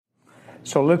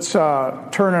So let's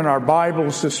turn in our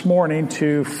Bibles this morning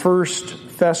to 1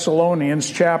 Thessalonians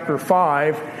chapter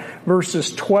 5,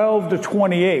 verses 12 to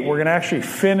 28. We're going to actually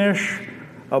finish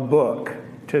a book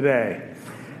today.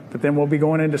 But then we'll be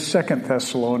going into 2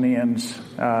 Thessalonians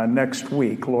next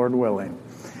week, Lord willing.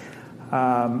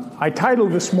 I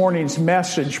titled this morning's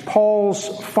message, Paul's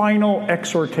Final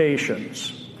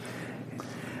Exhortations.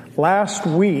 Last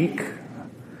week,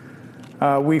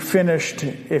 we finished,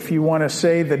 if you want to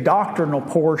say, the doctrinal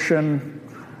portion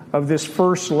of this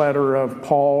first letter of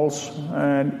Paul's.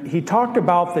 And he talked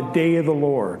about the day of the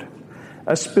Lord,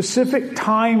 a specific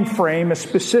time frame, a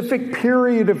specific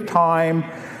period of time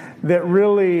that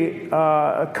really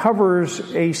covers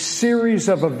a series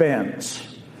of events.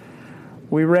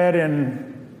 We read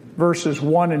in verses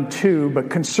 1 and 2,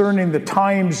 but concerning the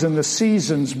times and the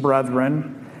seasons,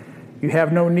 brethren, you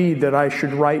have no need that I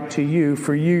should write to you,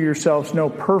 for you yourselves know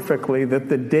perfectly that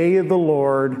the day of the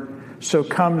Lord so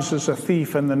comes as a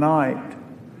thief in the night.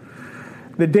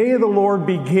 The day of the Lord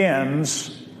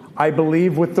begins, I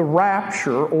believe, with the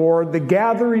rapture, or the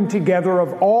gathering together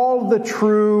of all the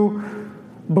true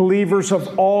believers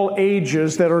of all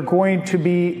ages that are going to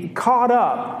be caught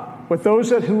up with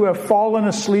those who have fallen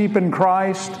asleep in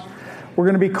Christ. We're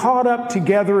going to be caught up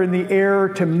together in the air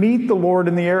to meet the Lord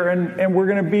in the air, and we're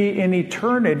going to be in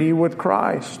eternity with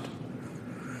Christ.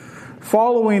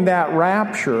 Following that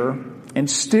rapture, and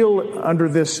still under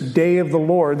this day of the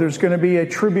Lord, there's going to be a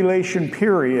tribulation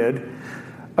period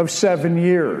of 7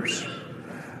 years.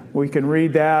 We can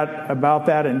read about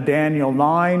that in Daniel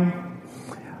 9.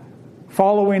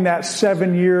 Following that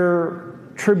 7-year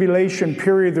tribulation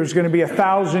period, there's going to be a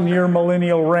 1,000-year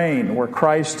millennial reign where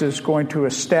Christ is going to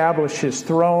establish his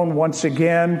throne once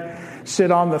again,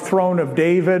 sit on the throne of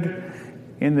David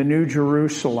in the New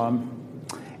Jerusalem.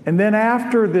 And then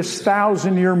after this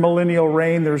 1,000-year millennial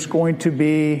reign, there's going to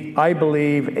be, I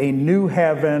believe, a new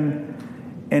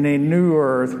heaven and a new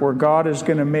earth where God is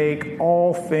going to make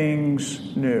all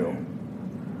things new.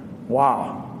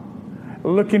 Wow.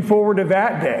 Looking forward to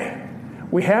that day.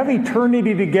 We have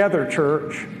eternity together,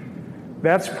 church.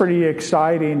 That's pretty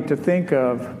exciting to think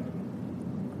of.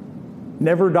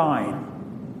 Never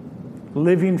dying.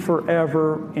 Living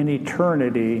forever in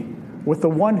eternity with the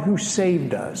one who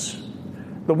saved us.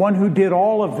 The one who did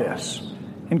all of this.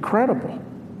 Incredible.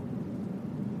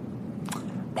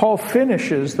 Paul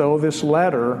finishes, though, this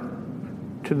letter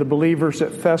to the believers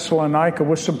at Thessalonica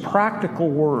with some practical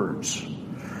words.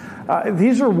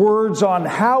 These are words on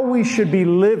how we should be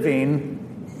living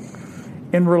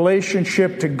in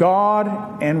relationship to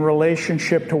God and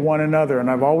relationship to one another.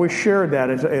 And I've always shared that.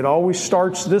 It always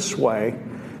starts this way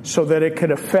so that it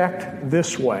could affect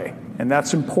this way. And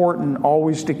that's important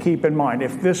always to keep in mind.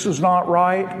 If this is not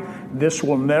right, this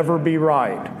will never be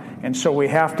right. And so we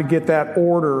have to get that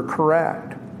order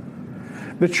correct.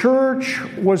 The church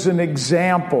was an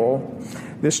example,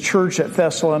 this church at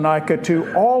Thessalonica,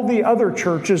 to all the other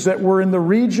churches that were in the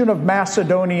region of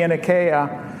Macedonia and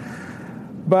Achaia.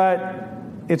 But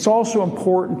it's also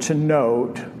important to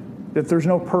note that there's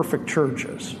no perfect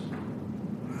churches.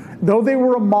 Though they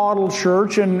were a model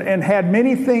church and had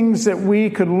many things that we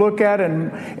could look at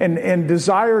and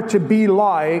desire to be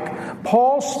like,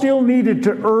 Paul still needed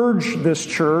to urge this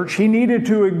church. He needed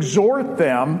to exhort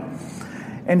them,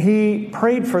 and he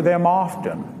prayed for them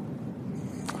often.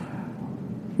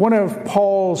 One of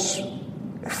Paul's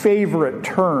favorite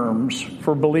terms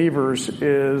for believers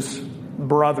is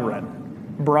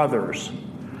brethren, brothers.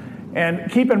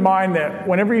 And keep in mind that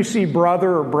whenever you see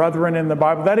brother or brethren in the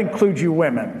Bible, that includes you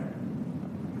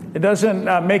women. It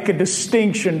doesn't make a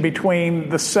distinction between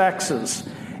the sexes.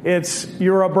 It's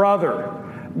you're a brother.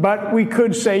 But we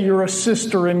could say you're a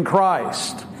sister in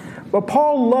Christ. But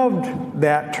Paul loved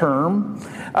that term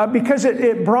because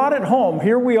it brought it home.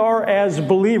 Here we are as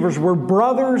believers. We're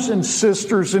brothers and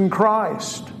sisters in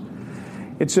Christ.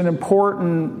 It's an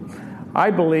important,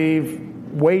 I believe,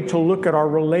 way to look at our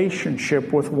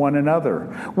relationship with one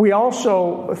another. We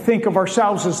also think of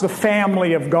ourselves as the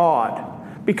family of God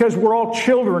because we're all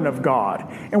children of God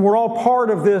and we're all part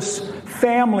of this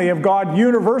family of God,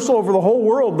 universal over the whole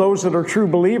world, those that are true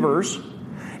believers.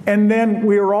 And then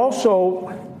we are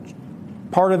also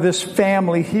part of this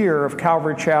family here of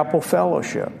Calvary Chapel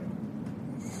Fellowship.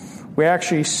 We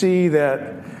actually see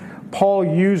that Paul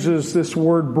uses this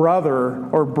word brother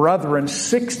or brethren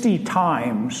 60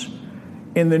 times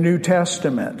in the New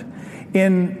Testament.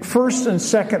 In 1 and 2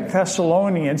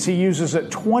 Thessalonians, he uses it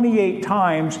 28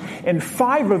 times, and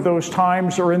 5 of those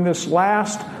times are in this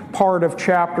last part of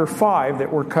chapter 5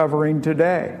 that we're covering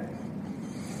today.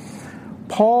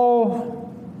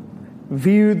 Paul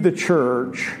viewed the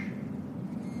church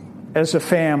as a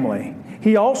family.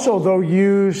 He also, though,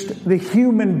 used the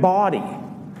human body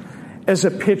as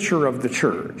a picture of the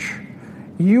church.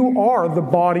 You are the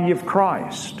body of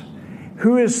Christ.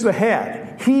 Who is the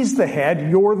head? He's the head,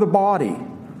 you're the body.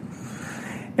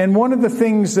 And one of the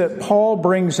things that Paul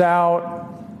brings out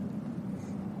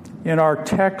in our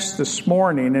text this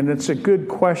morning, and it's a good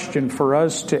question for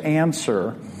us to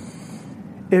answer,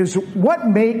 is what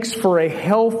makes for a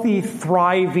healthy,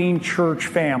 thriving church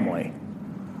family?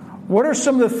 What are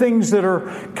some of the things that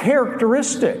are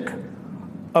characteristic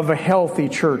of a healthy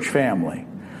church family?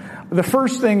 The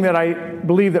first thing that I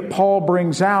believe that Paul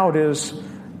brings out is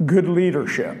good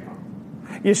leadership.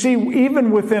 You see,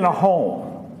 even within a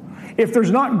home, if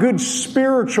there's not good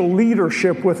spiritual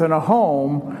leadership within a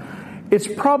home, it's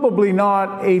probably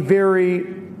not a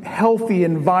very healthy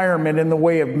environment in the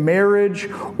way of marriage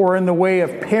or in the way of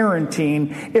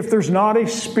parenting if there's not a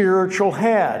spiritual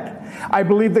head. I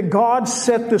believe that God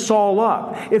set this all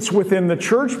up. It's within the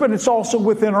church, but it's also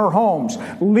within our homes.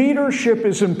 Leadership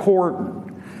is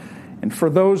important. And for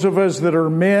those of us that are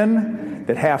men,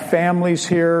 that have families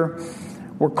here,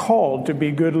 we're called to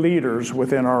be good leaders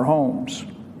within our homes.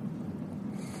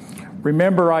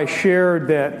 Remember, I shared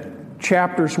that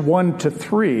chapters 1 to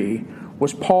 3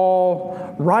 was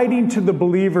Paul writing to the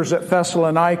believers at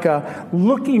Thessalonica,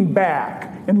 looking back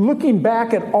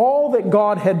at all that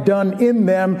God had done in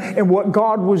them and what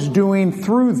God was doing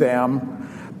through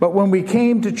them. But when we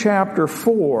came to chapter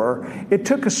 4, it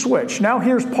took a switch. Now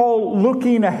here's Paul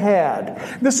looking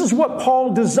ahead. This is what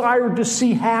Paul desired to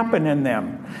see happen in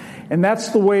them. And that's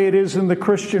the way it is in the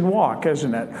Christian walk,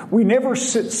 isn't it? We never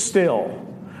sit still.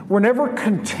 We're never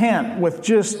content with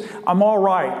just, I'm all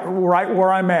right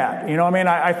where I'm at. You know,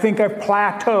 I think I've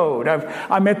plateaued.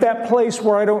 I'm at that place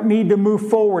where I don't need to move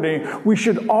forward. And we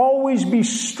should always be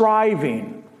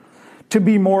striving to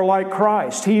be more like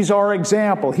Christ. He's our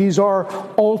example. He's our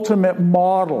ultimate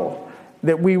model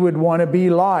that we would want to be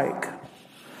like.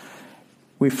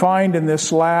 We find in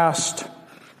this last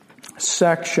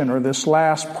section or this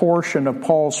last portion of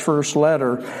Paul's first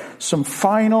letter some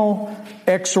final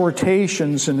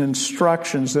exhortations and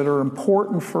instructions that are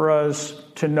important for us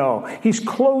to know. He's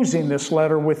closing this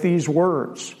letter with these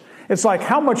words. It's like,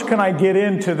 how much can I get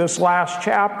into this last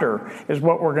chapter is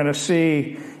what we're going to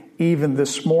see even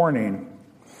this morning.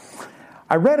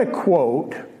 I read a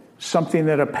quote, something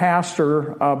that a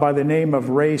pastor by the name of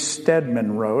Ray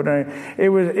Stedman wrote.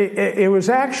 It was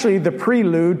actually the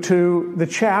prelude to the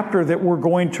chapter that we're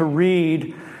going to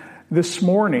read this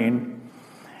morning.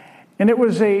 And it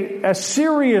was a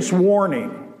serious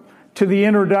warning to the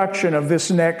introduction of this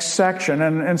next section.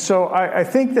 And so I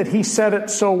think that he said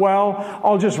it so well,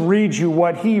 I'll just read you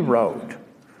what he wrote.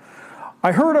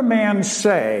 I heard a man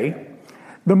say,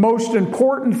 the most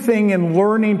important thing in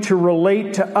learning to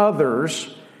relate to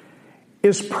others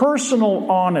is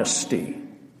personal honesty.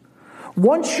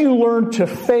 Once you learn to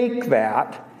fake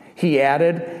that, he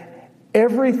added,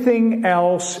 everything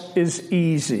else is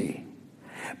easy.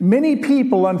 Many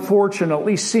people,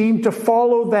 unfortunately, seem to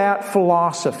follow that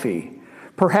philosophy.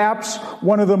 Perhaps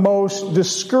one of the most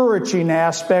discouraging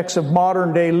aspects of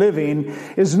modern day living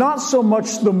is not so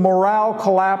much the morale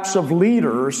collapse of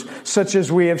leaders, such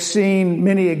as we have seen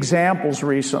many examples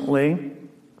recently,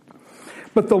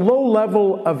 but the low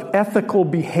level of ethical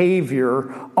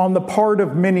behavior on the part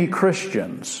of many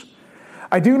Christians.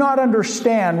 I do not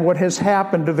understand what has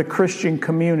happened to the Christian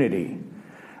community.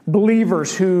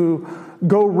 Believers who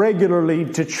go regularly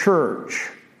to church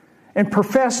and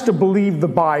profess to believe the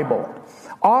Bible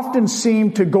often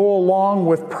seem to go along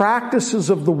with practices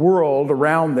of the world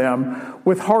around them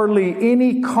with hardly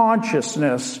any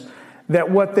consciousness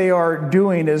that what they are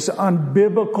doing is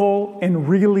unbiblical and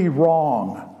really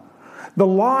wrong. They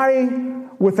lie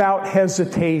without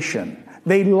hesitation.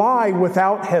 They lie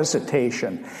without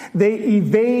hesitation. They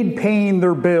evade paying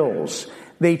their bills.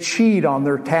 They cheat on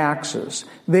their taxes.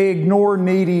 They ignore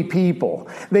needy people.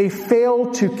 They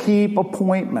fail to keep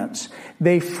appointments.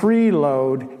 They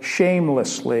freeload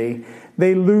shamelessly.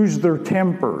 They lose their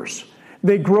tempers.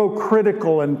 They grow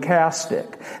critical and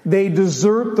caustic. They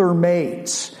desert their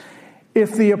mates.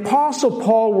 If the Apostle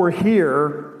Paul were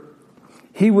here,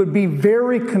 he would be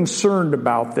very concerned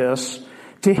about this.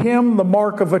 To him, the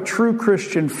mark of a true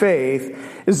Christian faith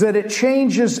is that it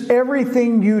changes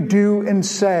everything you do and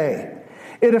say.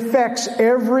 It affects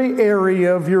every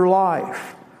area of your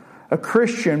life. A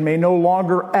Christian may no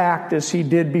longer act as he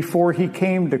did before he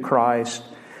came to Christ.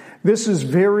 This is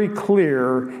very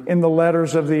clear in the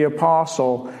letters of the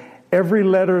apostle. Every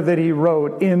letter that he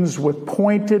wrote ends with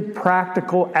pointed,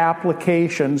 practical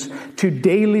applications to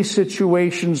daily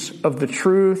situations of the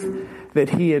truth that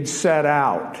he had set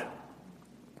out.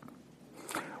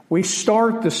 We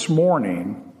start this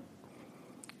morning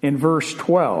in verse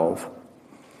 12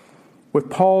 with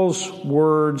Paul's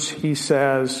words. He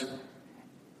says,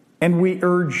 "And we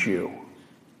urge you."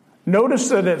 Notice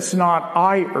that it's not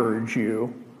 "I urge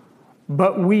you,"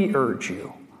 but "we urge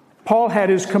you." Paul had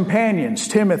his companions,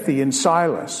 Timothy and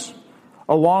Silas,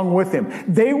 along with him.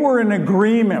 They were in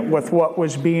agreement with what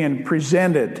was being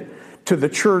presented to the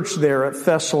church there at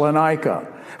Thessalonica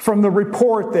from the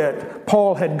report that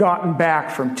Paul had gotten back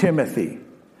from Timothy.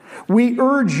 "We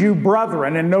urge you,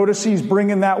 brethren," and notice he's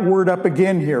bringing that word up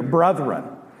again here, brethren.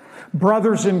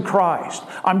 Brothers in Christ.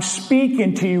 I'm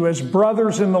speaking to you as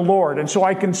brothers in the Lord, and so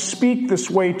I can speak this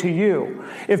way to you.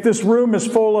 If this room is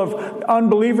full of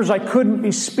unbelievers, I couldn't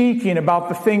be speaking about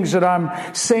the things that I'm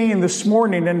saying this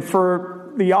morning, and for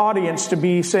the audience to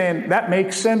be saying, that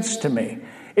makes sense to me.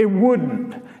 It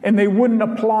wouldn't, and they wouldn't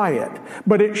apply it.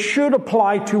 But it should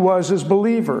apply to us as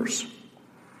believers.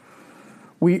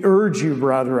 "We urge you,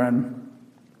 brethren,"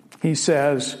 he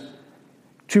says,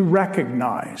 "to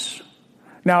recognize."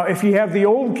 Now, if you have the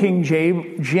old King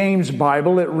James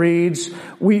Bible, it reads,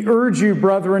 "We urge you,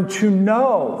 brethren, to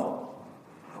know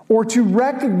or to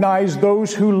recognize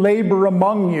those who labor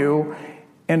among you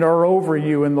and are over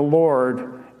you in the Lord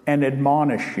and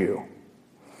admonish you."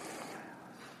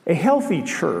 A healthy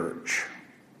church,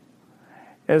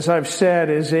 as I've said,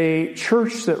 is a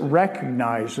church that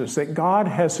recognizes that God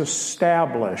has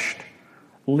established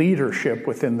leadership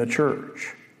within the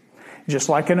church. Just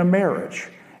like in a marriage.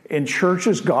 In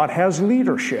churches, God has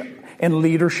leadership, and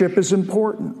leadership is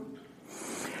important.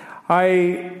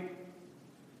 I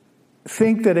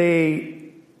think that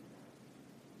a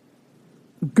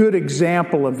good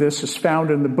example of this is found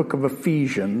in the book of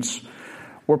Ephesians,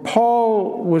 where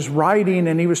Paul was writing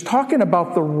and he was talking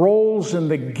about the roles and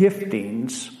the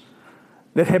giftings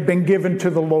that have been given to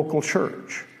the local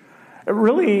church.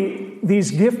 Really,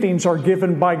 these giftings are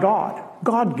given by God.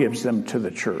 God gives them to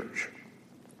the church.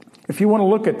 If you want to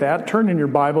look at that, turn in your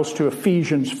Bibles to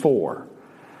Ephesians 4.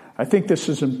 I think this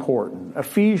is important.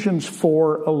 Ephesians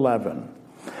 4:11.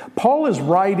 Paul is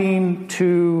writing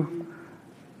to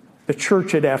the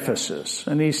church at Ephesus,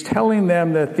 and he's telling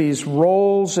them that these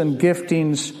roles and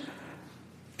giftings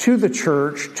to the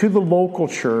church, to the local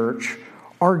church,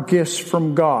 are gifts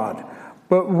from God.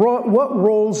 But what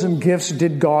roles and gifts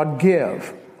did God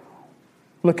give?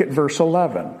 Look at verse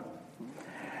 11.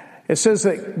 It says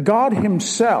that God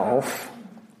himself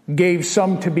gave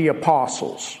some to be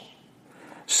apostles,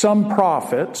 some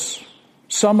prophets,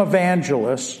 some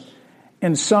evangelists,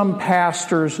 and some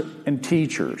pastors and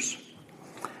teachers.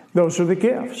 Those are the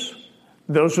gifts.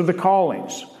 Those are the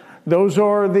callings. Those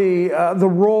are the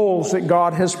roles that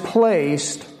God has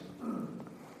placed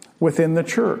within the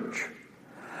church.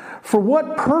 For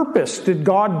what purpose did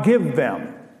God give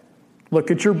them?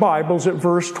 Look at your Bibles at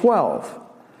verse 12.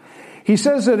 He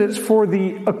says that it's for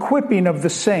the equipping of the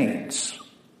saints.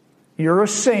 You're a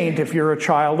saint if you're a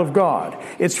child of God.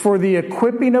 It's for the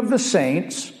equipping of the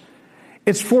saints.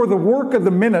 It's for the work of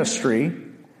the ministry.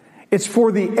 It's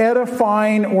for the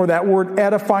edifying, or that word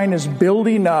edifying is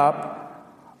building up,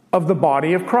 of the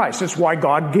body of Christ. It's why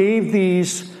God gave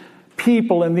these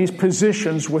people in these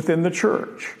positions within the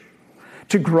church,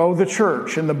 to grow the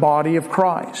church in the body of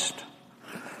Christ.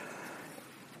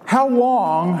 How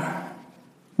long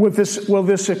will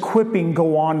this equipping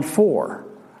go on for?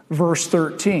 Verse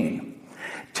 13.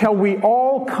 Till we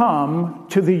all come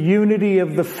to the unity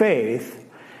of the faith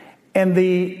and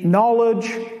the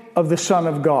knowledge of the Son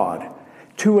of God,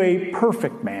 to a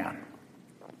perfect man.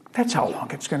 That's how long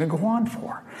it's going to go on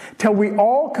for. Till we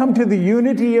all come to the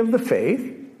unity of the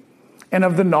faith and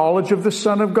of the knowledge of the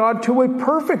Son of God, to a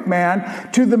perfect man,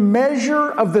 to the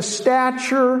measure of the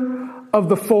stature of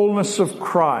the fullness of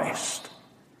Christ.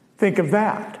 Think of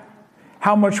that.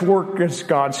 How much work does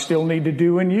God still need to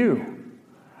do in you?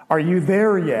 Are you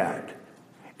there yet?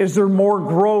 Is there more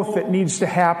growth that needs to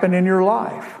happen in your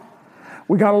life?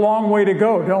 We got a long way to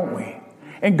go, don't we?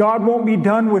 And God won't be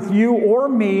done with you or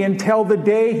me until the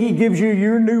day He gives you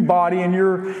your new body and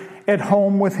you're at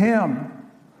home with Him.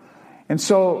 And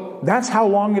so that's how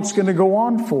long it's going to go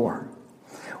on for.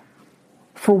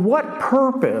 For what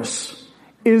purpose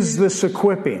is this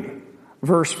equipping?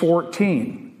 Verse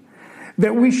 14.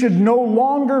 That we should no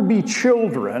longer be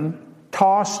children,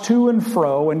 tossed to and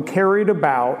fro and carried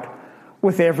about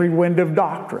with every wind of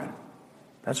doctrine.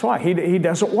 That's why he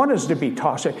doesn't want us to be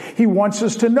tossed. He wants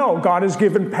us to know God has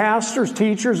given pastors,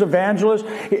 teachers, evangelists.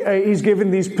 He's given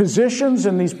these positions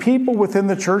and these people within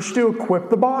the church to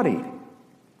equip the body.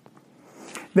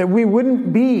 That we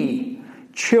wouldn't be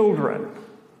children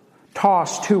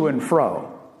tossed to and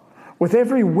fro. with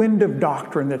every wind of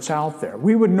doctrine that's out there.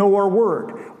 We would know our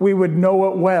word. We would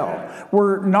know it well.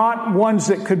 We're not ones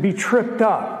that could be tripped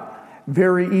up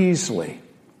very easily.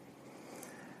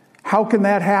 How can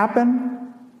that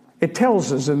happen? It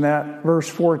tells us in that verse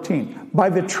 14. By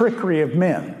the trickery of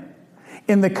men,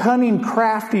 in the cunning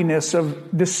craftiness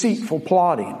of deceitful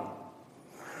plotting.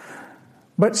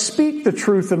 But speak the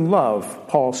truth in love,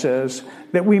 Paul says,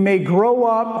 that we may grow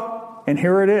up, and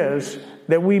here it is,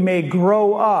 that we may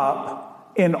grow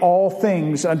up in all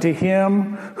things unto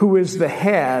him who is the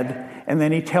head. And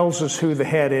then he tells us who the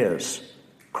head is.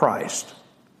 Christ.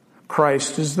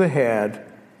 Christ is the head,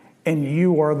 and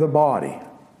you are the body.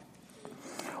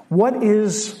 What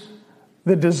is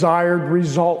the desired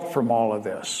result from all of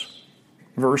this?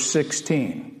 Verse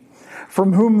 16.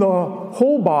 From whom the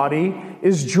whole body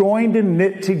is joined and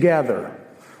knit together.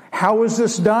 How is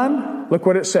this done? Look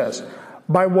what it says.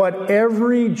 By what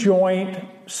every joint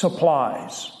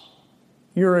supplies.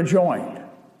 You're a joint.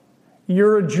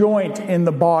 You're a joint in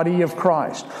the body of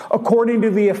Christ. According to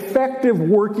the effective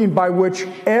working by which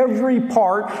every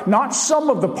part, not some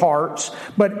of the parts,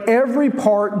 but every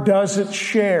part does its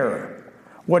share.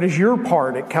 What is your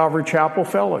part at Calvary Chapel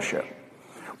Fellowship?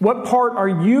 What part are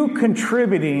you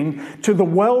contributing to the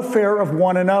welfare of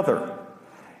one another?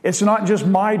 It's not just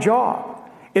my job.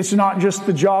 It's not just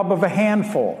the job of a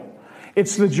handful.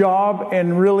 It's the job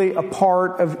and really a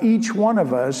part of each one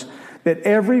of us that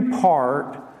every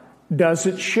part does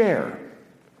its share.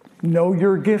 Know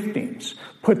your giftings.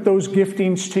 Put those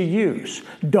giftings to use.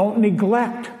 Don't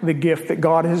neglect the gift that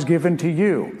God has given to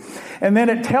you. And then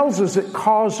it tells us it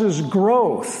causes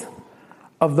growth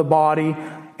of the body.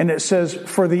 And it says,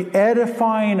 for the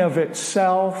edifying of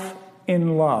itself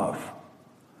in love.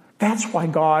 That's why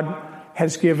God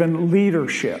has given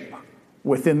leadership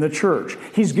within the church.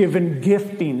 He's given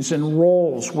giftings and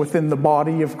roles within the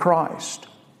body of Christ.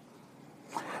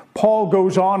 Paul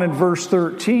goes on in verse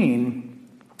 13,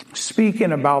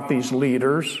 speaking about these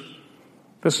leaders.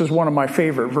 This is one of my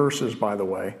favorite verses, by the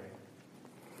way.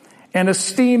 And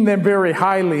esteem them very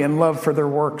highly in love for their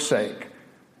work's sake.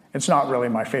 It's not really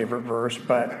my favorite verse,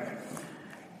 but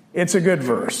it's a good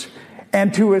verse.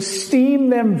 And to esteem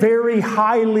them very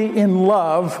highly in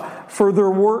love for their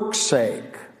work's sake.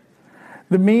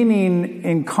 The meaning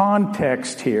in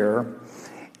context here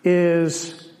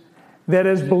is that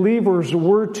as believers,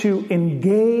 we're to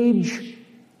engage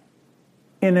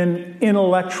in an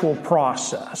intellectual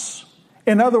process.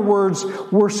 In other words,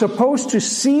 we're supposed to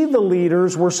see the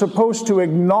leaders, we're supposed to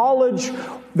acknowledge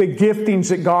the giftings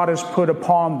that God has put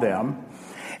upon them,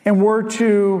 and we're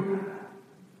to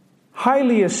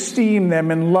highly esteem them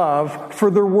in love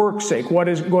for their work's sake,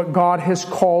 what God has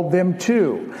called them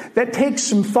to. That takes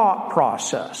some thought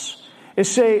process.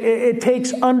 It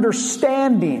takes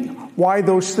understanding why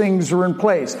those things are in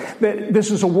place. That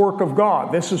this is a work of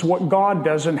God. This is what God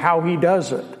does and how He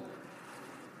does it.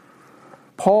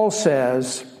 Paul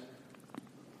says,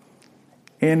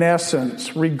 in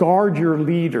essence, regard your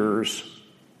leaders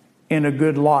in a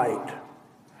good light.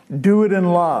 Do it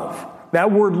in love.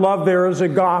 That word love there is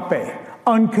agape,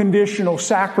 unconditional,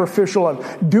 sacrificial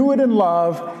love. Do it in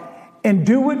love and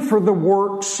do it for the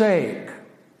work's sake.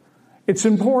 It's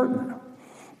important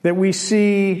that we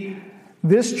see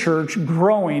this church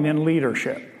growing in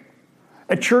leadership.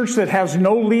 A church that has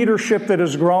no leadership that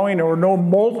is growing or no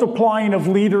multiplying of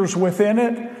leaders within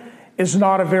it is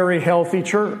not a very healthy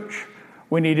church.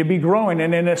 We need to be growing.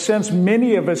 And in a sense,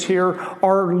 many of us here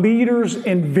are leaders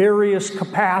in various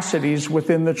capacities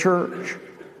within the church.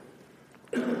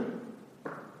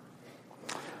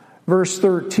 Verse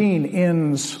 13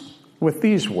 ends with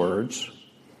these words,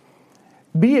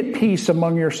 be at peace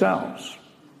among yourselves,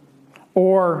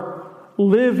 or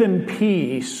live in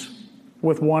peace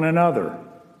with one another.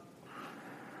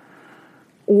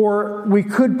 Or we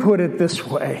could put it this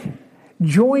way,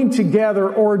 join together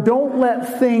or don't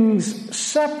let things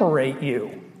separate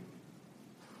you.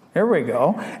 There we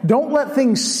go. Don't let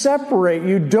things separate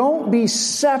you. Don't be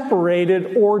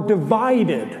separated or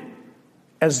divided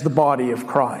as the body of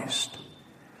Christ.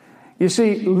 You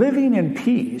see, living in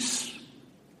peace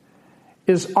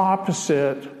is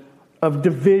opposite of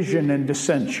division and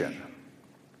dissension.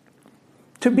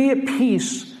 To be at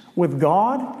peace with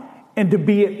God and to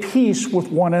be at peace with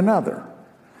one another.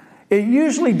 It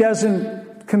usually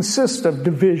doesn't consist of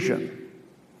division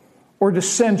or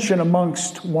dissension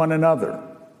amongst one another.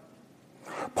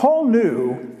 Paul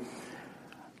knew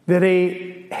that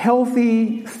a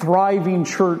healthy, thriving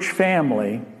church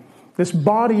family, this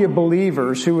body of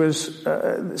believers who is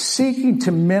seeking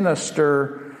to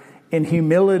minister in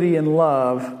humility and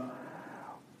love,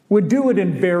 would do it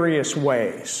in various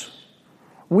ways.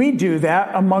 We do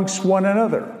that amongst one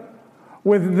another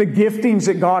with the giftings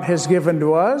that God has given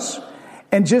to us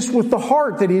and just with the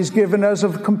heart that He's given us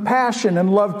of compassion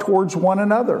and love towards one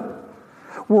another.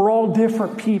 We're all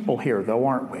different people here, though,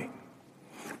 aren't we?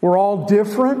 We're all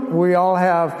different. We all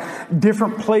have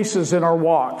different places in our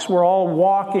walks. We're all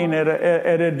walking at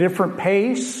a different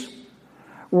pace.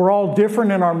 We're all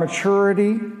different in our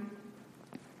maturity.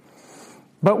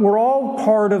 But we're all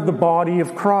part of the body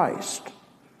of Christ.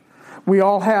 We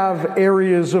all have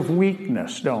areas of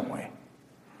weakness, don't we?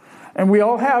 And we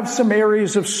all have some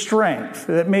areas of strength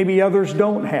that maybe others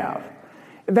don't have.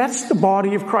 That's the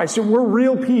body of Christ. And we're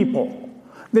real people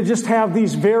that just have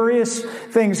these various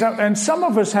things. And some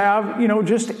of us have,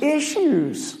 just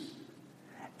issues.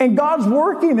 And God's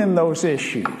working in those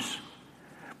issues.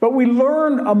 But we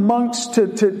learn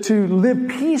to live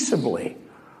peaceably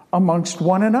amongst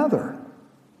one another.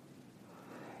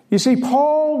 You see,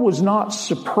 Paul was not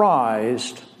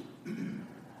surprised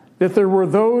that there were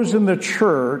those in the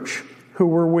church who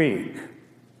were weak.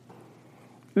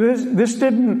 This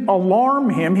didn't alarm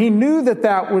him. He knew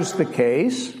that was the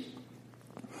case.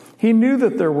 He knew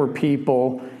that there were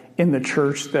people in the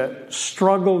church that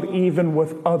struggled even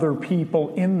with other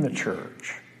people in the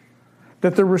church.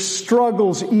 That there were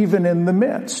struggles even in the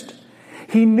midst.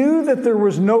 He knew that there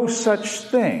was no such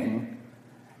thing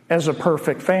as a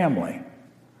perfect family.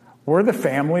 We're the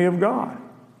family of God.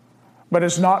 But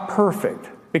it's not perfect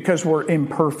because we're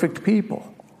imperfect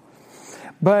people.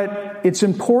 But it's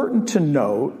important to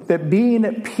note that being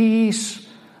at peace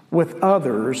with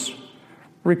others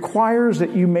requires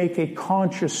that you make a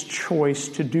conscious choice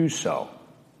to do so.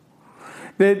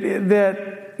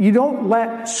 That you don't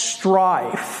let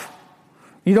strife,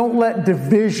 you don't let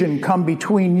division come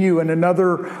between you and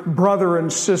another brother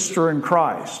and sister in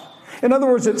Christ. In other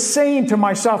words, it's saying to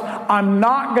myself, I'm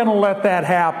not going to let that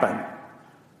happen.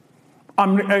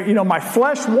 My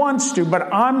flesh wants to,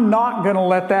 but I'm not going to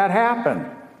let that happen.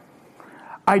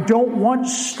 I don't want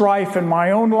strife in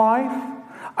my own life.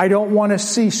 I don't want to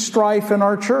see strife in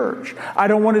our church. I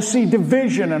don't want to see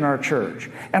division in our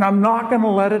church. And I'm not going to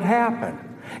let it happen.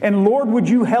 And Lord, would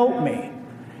you help me?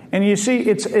 And you see,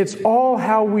 it's all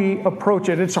how we approach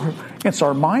it. It's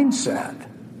our mindset.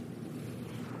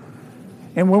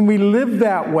 And when we live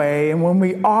that way and when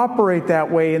we operate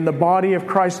that way in the body of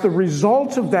Christ, the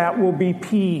result of that will be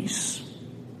peace.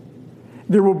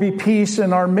 There will be peace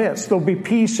in our midst. There'll be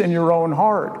peace in your own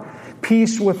heart.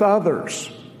 Peace with others.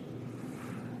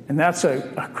 And that's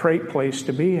a great place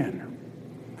to be in.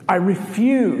 I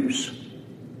refuse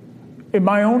in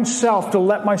my own self to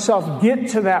let myself get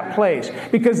to that place,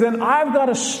 because then I've got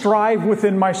to strive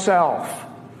within myself.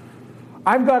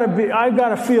 I've got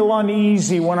to feel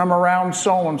uneasy when I'm around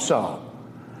so-and-so.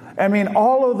 I mean,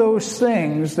 all of those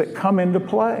things that come into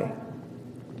play.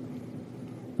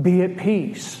 Be at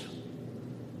peace.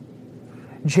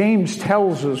 James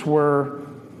tells us where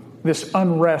this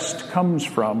unrest comes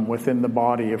from within the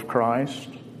body of Christ.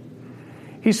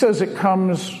 He says it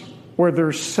comes where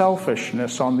there's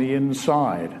selfishness on the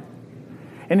inside.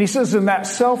 And he says, and that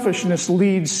selfishness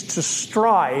leads to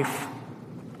strife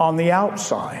on the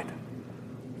outside.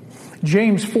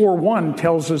 James 4:1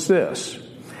 tells us this.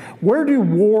 Where do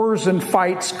wars and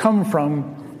fights come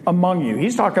from among you?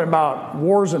 He's talking about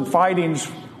wars and fightings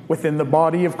within the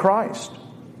body of Christ.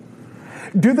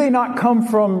 Do they not come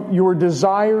from your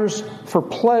desires for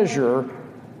pleasure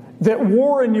that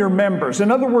war in your members? In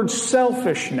other words,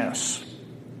 selfishness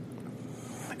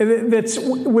that's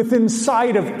within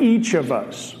sight of each of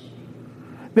us,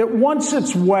 that wants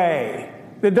its way,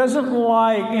 that doesn't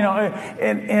like,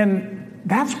 and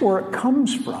that's where it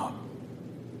comes from.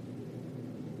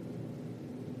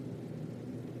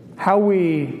 How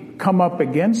we come up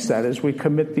against that is we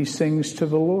commit these things to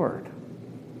the Lord.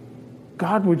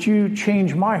 God, would you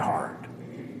change my heart?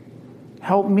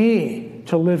 Help me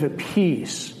to live at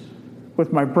peace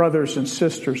with my brothers and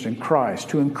sisters in Christ,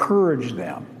 to encourage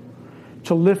them,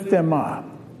 to lift them up,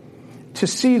 to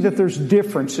see that there's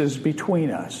differences between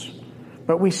us.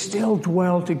 But we still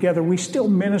dwell together. We still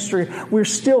minister. We're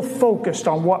still focused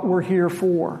on what we're here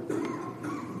for.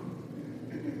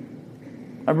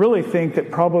 I really think that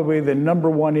probably the number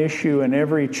one issue in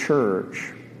every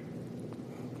church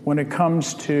when it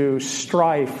comes to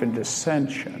strife and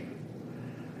dissension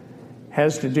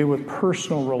has to do with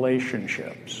personal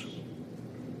relationships.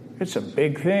 It's a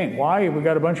big thing. Why? We've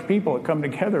got a bunch of people that come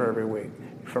together every week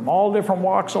from all different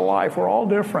walks of life. We're all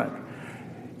different.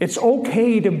 It's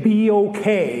okay to be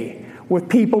okay with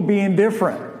people being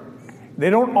different. They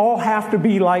don't all have to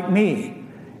be like me,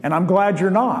 and I'm glad you're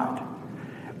not.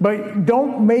 But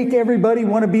don't make everybody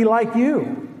want to be like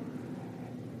you.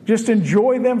 Just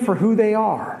enjoy them for who they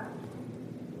are.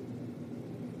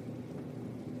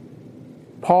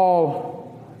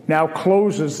 Paul now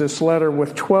closes this letter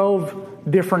with 12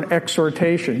 different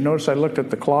exhortations. Notice I looked at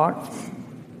the clock.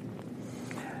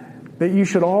 That you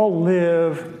should all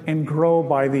live and grow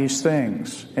by these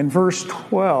things. In verse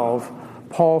 12,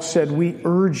 Paul said, we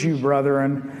urge you,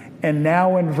 brethren. And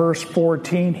now in verse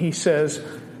 14, he says,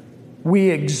 we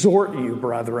exhort you,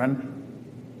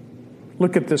 brethren.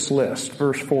 Look at this list,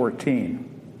 verse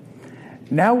 14.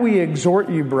 Now we exhort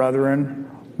you, brethren,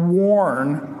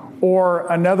 warn,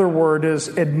 or another word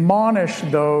is admonish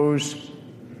those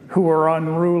who are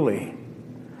unruly.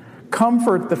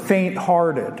 Comfort the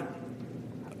faint-hearted.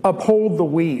 Uphold the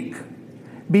weak.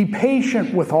 Be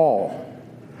patient with all.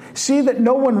 See that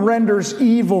no one renders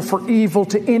evil for evil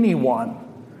to anyone,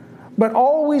 but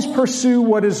always pursue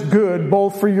what is good,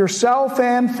 both for yourself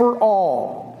and for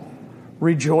all.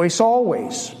 Rejoice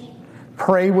always.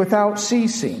 Pray without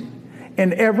ceasing.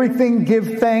 In everything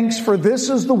give thanks, for this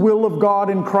is the will of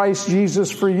God in Christ Jesus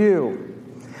for you.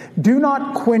 Do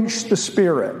not quench the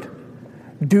Spirit.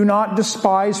 Do not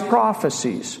despise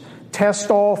prophecies.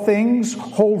 Test all things,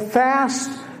 hold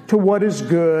fast to what is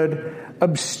good,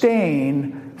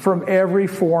 abstain from every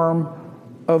form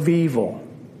of evil.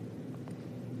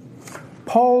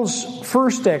 Paul's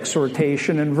first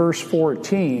exhortation in verse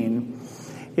 14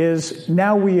 is,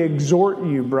 now we exhort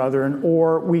you, brethren,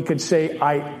 or we could say,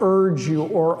 I urge you,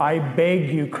 or I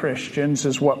beg you, Christians,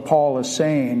 is what Paul is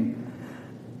saying,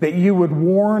 that you would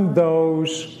warn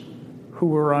those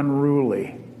who are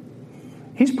unruly.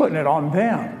 He's putting it on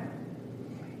them.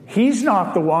 He's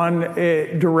not the one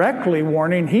directly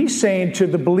warning. He's saying to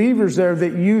the believers there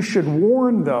that you should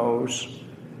warn those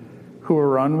who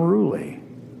are unruly.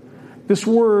 This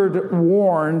word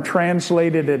warn,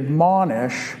 translated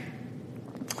admonish,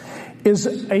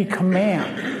 is a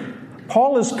command.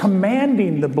 Paul is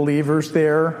commanding the believers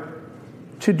there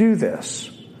to do this.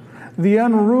 The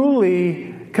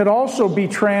unruly could also be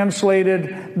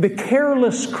translated the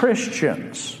careless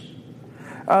Christians.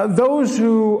 Those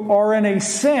who are, in a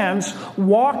sense,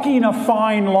 walking a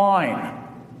fine line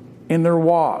in their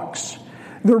walks.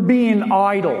 They're being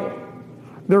idle.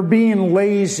 They're being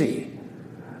lazy.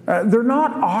 They're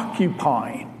not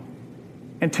occupying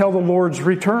until the Lord's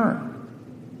return.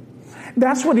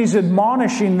 That's what he's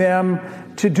admonishing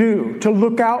them to do, to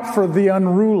look out for the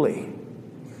unruly.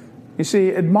 You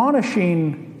see,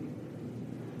 admonishing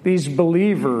these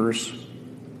believers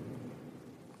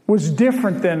was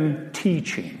different than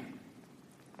teaching.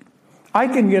 I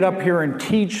can get up here and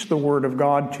teach the Word of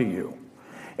God to you.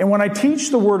 And when I teach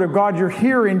the Word of God, you're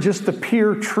hearing just the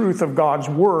pure truth of God's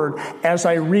Word as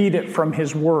I read it from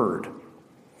His Word.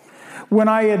 When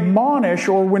I admonish,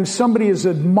 or when somebody is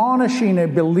admonishing a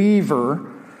believer,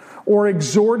 or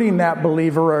exhorting that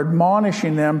believer, or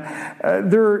admonishing them,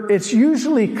 it's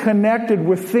usually connected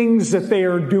with things that they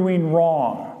are doing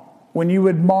wrong when you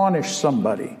admonish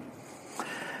somebody.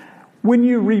 When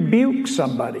you rebuke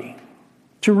somebody,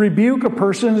 to rebuke a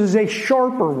person is a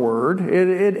sharper word,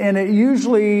 and it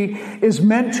usually is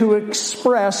meant to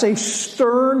express a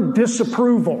stern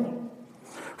disapproval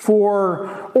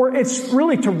or it's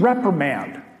really to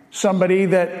reprimand somebody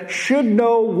that should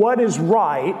know what is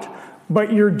right,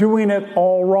 but you're doing it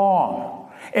all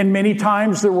wrong. And many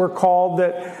times that we're called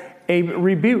that a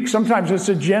rebuke. Sometimes it's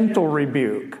a gentle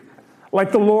rebuke.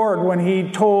 Like the Lord when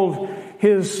He told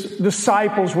His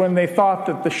disciples when they thought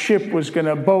that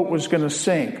the boat was going to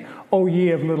sink, "O ye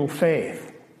of little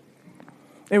faith."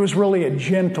 It was really a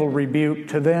gentle rebuke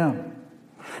to them.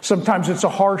 Sometimes it's a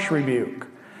harsh rebuke.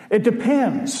 It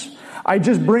depends. I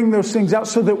just bring those things out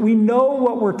so that we know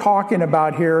what we're talking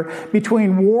about here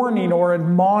between warning or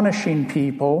admonishing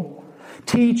people,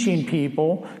 teaching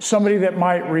people, somebody that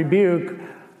might rebuke.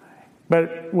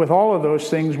 But with all of those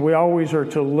things, we always are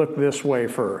to look this way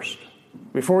first.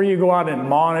 Before you go out and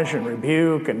admonish and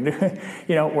rebuke, and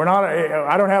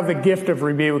I don't have the gift of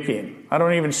rebuking. I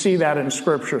don't even see that in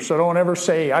Scripture, so don't ever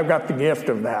say I've got the gift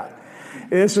of that.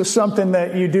 This is something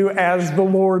that you do as the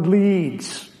Lord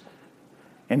leads,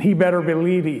 and He better be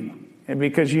leading, and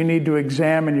because you need to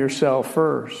examine yourself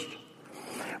first.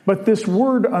 But this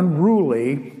word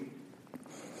unruly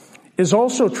is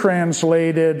also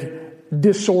translated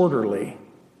disorderly.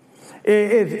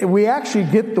 We actually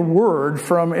get the word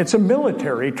from, it's a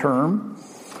military term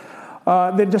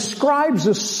that describes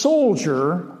a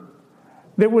soldier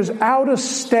that was out of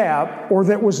step or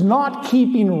that was not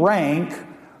keeping rank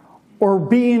or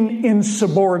being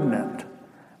insubordinate.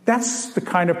 That's the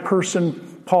kind of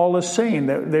person Paul is saying.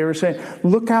 That they were saying,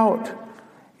 look out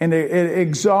and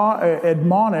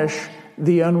admonish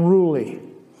the unruly.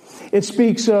 It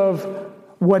speaks of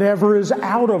whatever is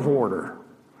out of order.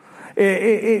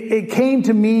 It came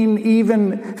to mean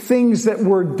even things that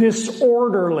were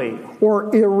disorderly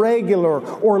or irregular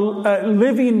or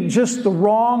living just the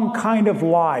wrong kind of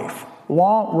life,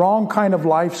 wrong kind of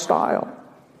lifestyle.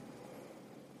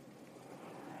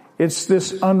 It's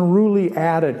this unruly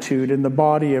attitude in the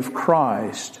body of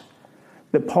Christ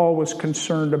that Paul was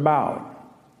concerned about.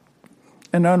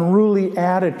 An unruly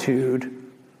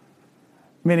attitude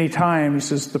many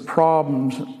times is the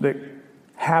problems that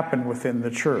happen within the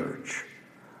church.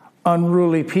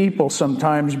 Unruly people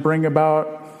sometimes bring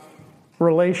about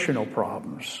relational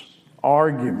problems,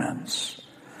 arguments.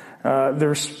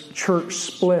 There's church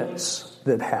splits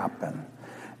that happen.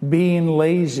 Being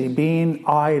lazy, being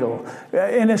idle.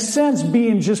 In a sense,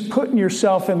 being just putting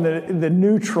yourself in the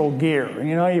neutral gear.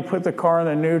 You know, you put the car in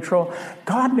the neutral.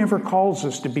 God never calls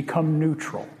us to become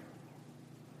neutral.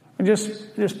 And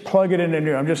just plug it into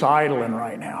neutral. I'm just idling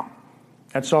right now.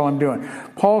 That's all I'm doing.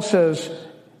 Paul says,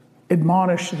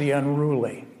 admonish the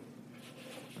unruly,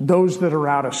 those that are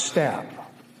out of step.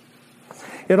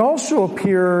 It also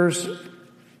appears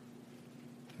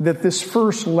that this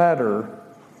first letter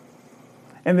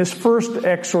and this first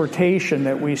exhortation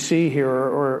that we see here,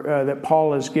 or that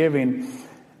Paul is giving,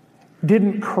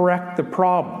 didn't correct the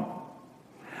problem.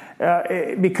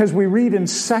 Because we read in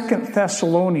 2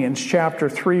 Thessalonians chapter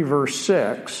 3, verse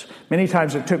 6, many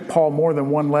times it took Paul more than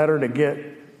one letter to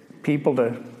get people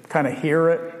to kind of hear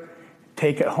it,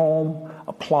 take it home,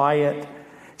 apply it.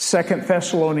 2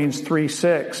 Thessalonians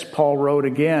 3:6, Paul wrote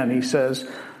again, he says,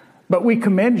 "But we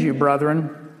commend you, brethren,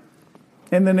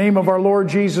 in the name of our Lord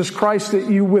Jesus Christ, that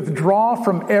you withdraw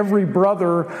from every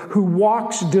brother who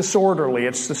walks disorderly,"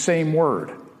 it's the same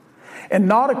word, "and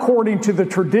not according to the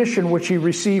tradition which he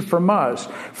received from us.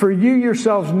 For you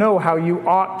yourselves know how you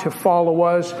ought to follow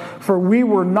us, for we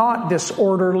were not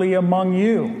disorderly among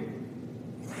you."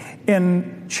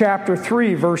 In chapter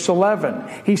 3, verse 11,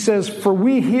 he says, "For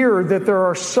we hear that there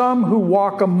are some who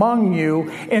walk among you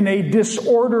in a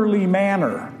disorderly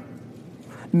manner,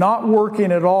 not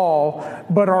working at all,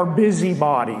 but are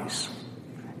busybodies."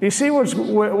 You see what's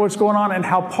going on and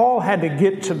how Paul had to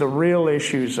get to the real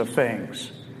issues of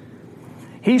things.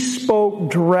 He spoke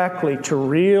directly to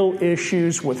real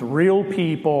issues with real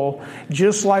people,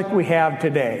 just like we have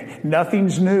today.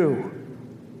 Nothing's new.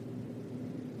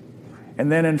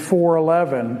 And then in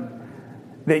 4:11,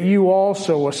 that you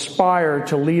also aspire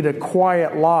to lead a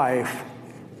quiet life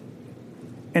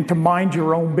and to mind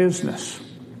your own business.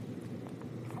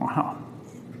 Wow,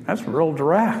 that's real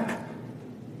direct.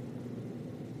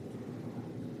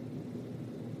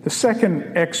 The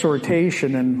second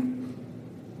exhortation in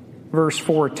verse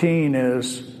 14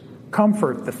 is,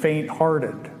 comfort the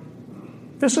faint-hearted.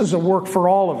 This is a work for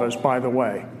all of us, by the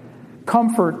way.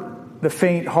 Comfort the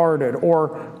faint-hearted,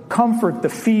 or comfort the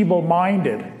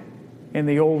feeble-minded in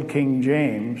the Old King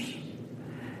James.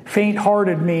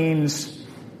 Faint-hearted means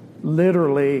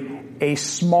literally a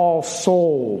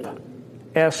small-souled,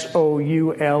 S-O-U-L-E-D,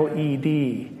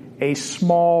 a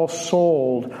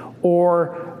small-souled,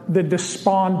 or the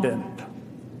despondent.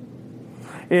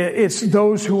 It's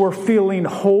those who are feeling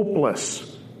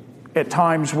hopeless at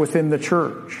times within the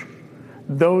church,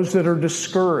 those that are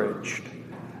discouraged,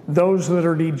 those that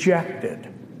are dejected.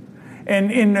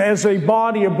 And as a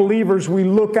body of believers, we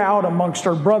look out amongst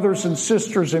our brothers and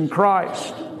sisters in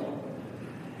Christ,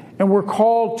 and we're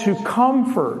called to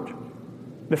comfort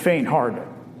the faint-hearted.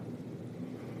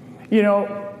 You know,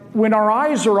 when our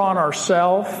eyes are on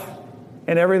ourselves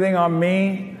and everything on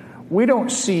me, we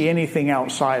don't see anything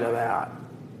outside of that.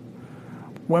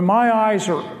 When my eyes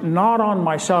are not on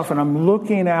myself and I'm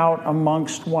looking out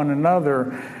amongst one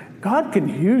another, God can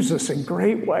use us in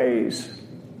great ways.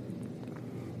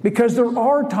 Because there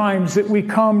are times that we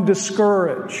come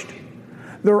discouraged.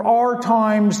 There are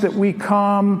times that we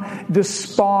come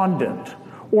despondent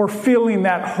or feeling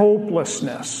that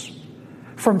hopelessness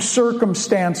from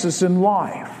circumstances in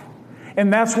life.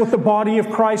 And that's what the body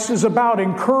of Christ is about,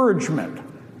 encouragement.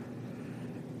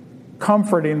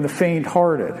 Comforting the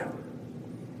faint-hearted.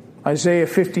 Isaiah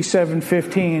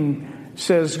 57:15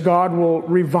 says, God will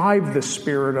revive the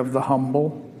spirit of the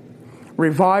humble,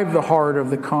 revive the heart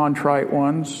of the contrite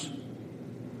ones.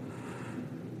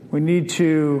 We need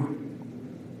to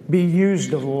be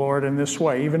used of the Lord in this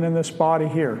way, even in this body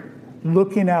here.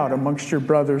 Looking out amongst your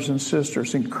brothers and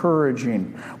sisters,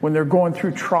 encouraging when they're going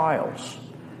through trials,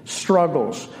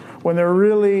 struggles, when they're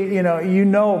really,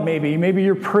 maybe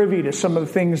you're privy to some of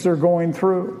the things they're going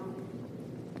through.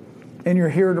 And you're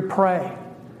here to pray.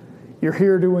 You're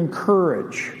here to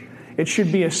encourage. It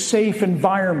should be a safe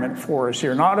environment for us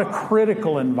here, not a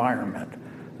critical environment,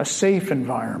 a safe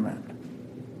environment.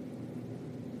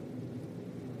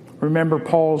 Remember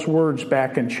Paul's words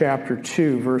back in chapter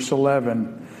 2, verse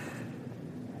 11.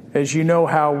 As you know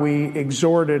how we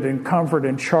exhorted and comforted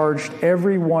and charged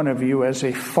every one of you as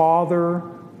a father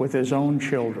with his own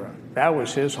children. That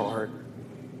was his heart.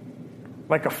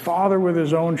 Like a father with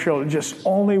his own children, just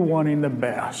only wanting the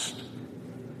best.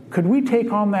 Could we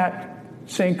take on that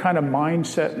same kind of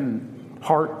mindset and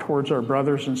heart towards our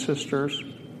brothers and sisters?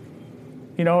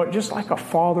 You know, just like a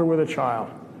father with a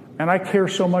child. And I care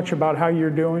so much about how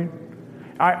you're doing.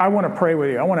 I want to pray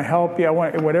with you. I want to help you. I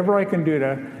want whatever I can do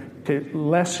to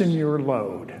lessen your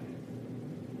load.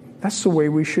 That's the way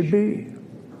we should be.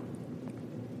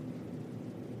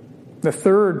 The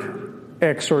third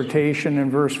exhortation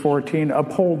in verse 14,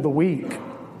 uphold the weak.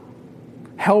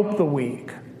 Help the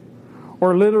weak.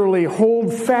 Or literally,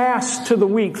 hold fast to the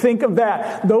weak. Think of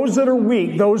that. Those that are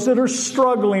weak, those that are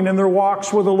struggling in their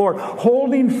walks with the Lord,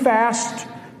 holding fast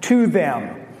to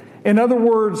them. In other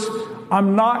words,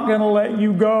 I'm not going to let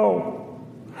you go.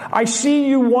 I see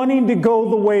you wanting to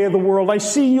go the way of the world. I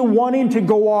see you wanting to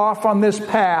go off on this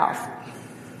path.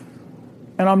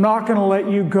 And I'm not going to let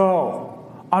you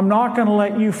go. I'm not going to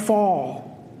let you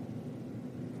fall.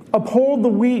 Uphold the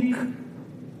weak,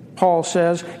 Paul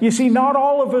says. You see, not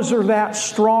all of us are that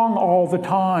strong all the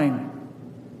time.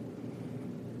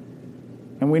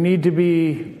 And we need to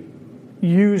be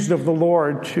used of the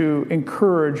Lord to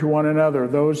encourage one another,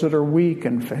 those that are weak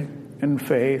in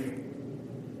faith.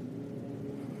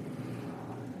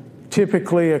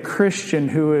 Typically, a Christian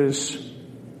who is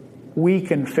weak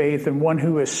in faith and one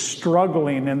who is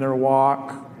struggling in their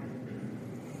walk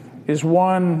is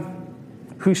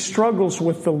one who struggles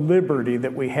with the liberty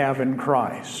that we have in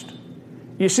Christ.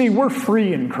 You see, we're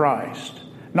free in Christ.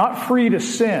 Not free to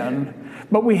sin,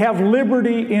 but we have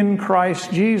liberty in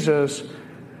Christ Jesus.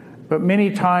 But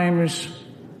many times,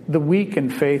 the weak in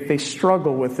faith, they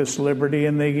struggle with this liberty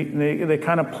and they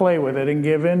kind of play with it and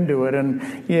give into it.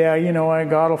 And yeah, you know,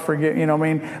 God will forgive, you know what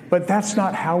I mean? But that's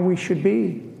not how we should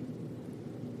be.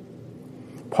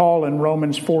 Paul in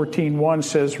Romans 14:1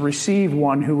 says, receive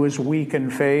one who is weak in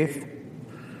faith,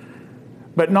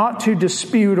 but not to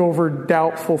dispute over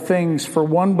doubtful things. For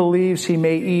one believes he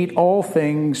may eat all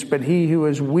things, but he who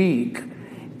is weak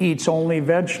eats only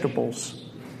vegetables.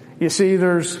 You see,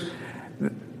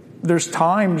 there's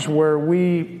times where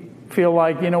we feel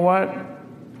like, you know what?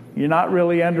 You're not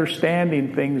really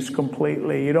understanding things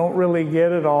completely. You don't really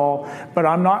get it all. But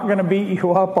I'm not going to beat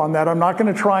you up on that. I'm not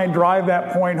going to try and drive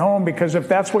that point home, because if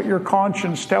that's what your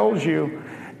conscience tells you,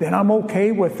 then I'm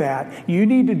okay with that. You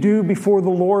need to do before the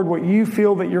Lord what you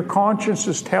feel that your conscience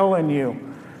is telling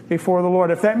you before the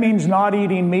Lord. If that means not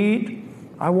eating meat,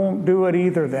 I won't do it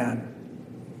either then.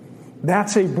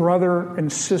 That's a brother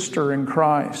and sister in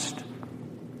Christ.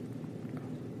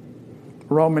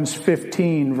 Romans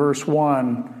 15, verse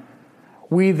 1.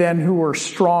 We then who are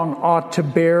strong ought to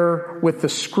bear with the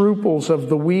scruples of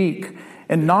the weak,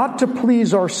 and not to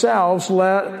please ourselves.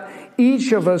 Let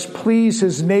each of us please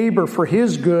his neighbor for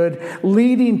his good,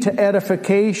 leading to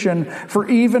edification. For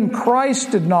even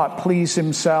Christ did not please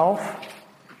himself.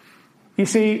 You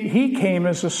see, he came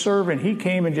as a servant. He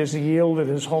came and just yielded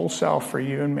his whole self for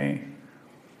you and me.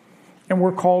 And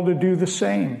we're called to do the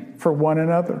same for one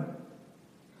another.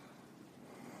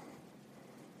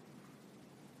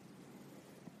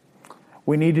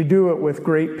 We need to do it with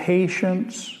great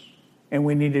patience, and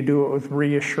we need to do it with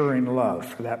reassuring love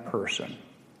for that person.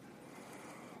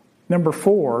 Number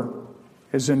 4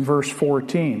 is in verse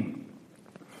 14.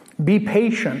 Be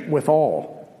patient with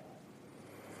all.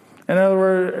 In other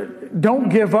words, don't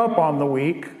give up on the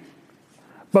weak,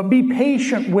 but be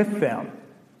patient with them.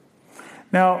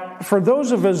 Now, for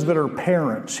those of us that are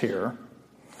parents here,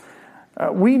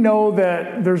 we know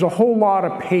that there's a whole lot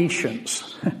of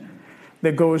patience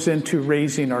that goes into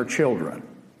raising our children.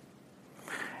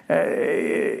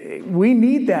 We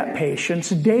need that patience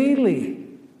daily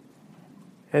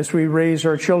as we raise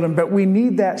our children, but we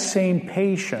need that same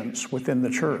patience within the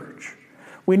church.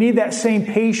 We need that same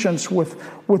patience with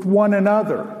one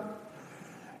another.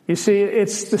 You see,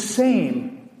 it's the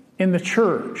same in the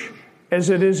church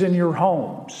as it is in your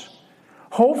homes.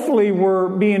 Hopefully we're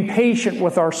being patient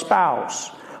with our spouse.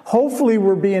 Hopefully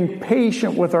we're being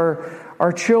patient with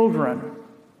our children.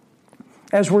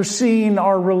 As we're seeing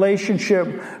our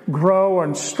relationship grow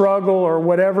and struggle or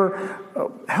whatever,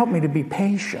 help me to be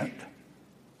patient.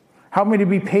 Help me to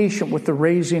be patient with the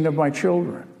raising of my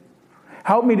children.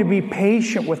 Help me to be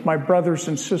patient with my brothers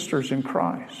and sisters in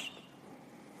Christ.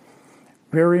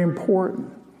 Very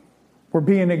important. We're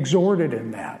being exhorted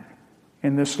in that,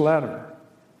 in this letter.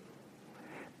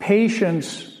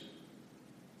 Patience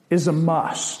is a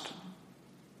must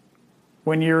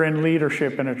when you're in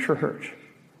leadership in a church.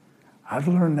 I've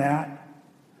learned that.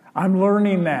 I'm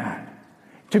learning that.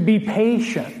 To be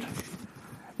patient.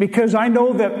 Because I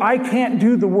know that I can't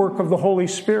do the work of the Holy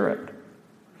Spirit.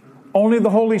 Only the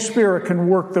Holy Spirit can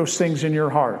work those things in your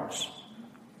hearts.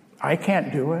 I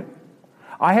can't do it.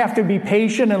 I have to be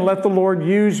patient and let the Lord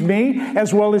use me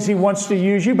as well as He wants to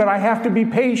use you, but I have to be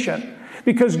patient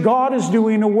because God is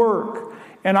doing a work.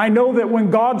 And I know that when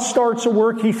God starts a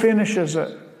work, He finishes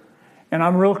it. And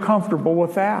I'm real comfortable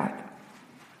with that.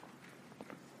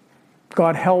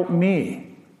 God, help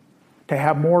me to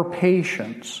have more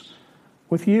patience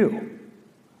with you.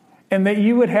 And that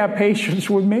you would have patience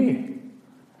with me.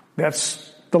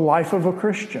 That's the life of a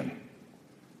Christian.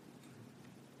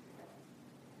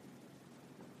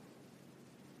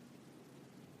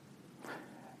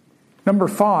 Number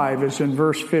 5 is in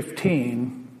verse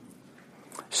 15.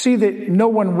 See that no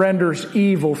one renders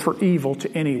evil for evil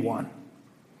to anyone,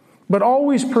 but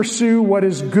always pursue what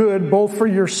is good both for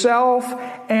yourself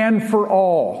and for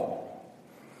all.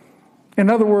 In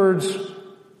other words,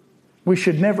 we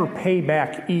should never pay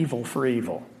back evil for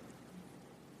evil.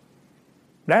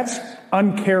 That's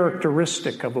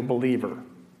uncharacteristic of a believer,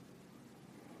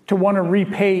 to want to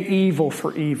repay evil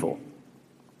for evil.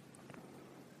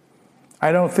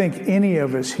 I don't think any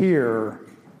of us here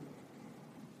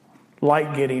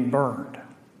like getting burned.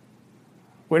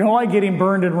 We don't like getting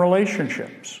burned in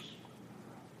relationships.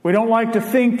 We don't like to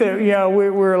think that,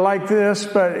 we're like this,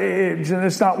 but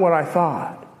it's not what I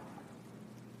thought.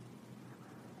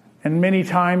 And many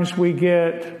times we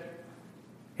get,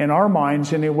 in our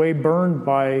minds anyway, burned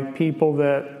by people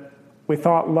that we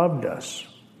thought loved us.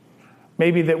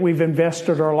 Maybe that we've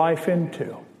invested our life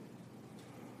into.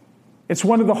 It's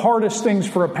one of the hardest things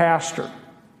for a pastor.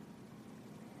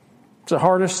 The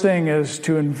hardest thing is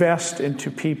to invest into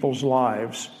people's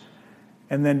lives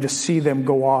and then to see them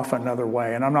go off another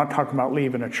way. And I'm not talking about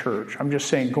leaving a church. I'm just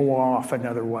saying go off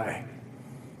another way.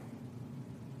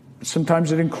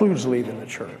 Sometimes it includes leaving the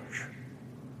church.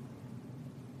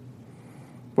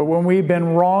 But when we've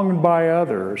been wronged by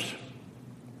others,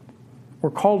 we're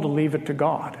called to leave it to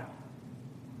God.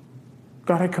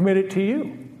 God, I commit it to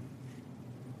you.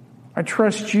 I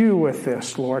trust you with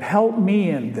this, Lord. Help me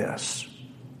in this.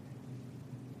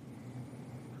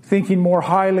 Thinking more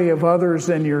highly of others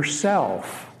than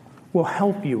yourself will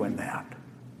help you in that.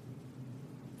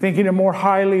 Thinking more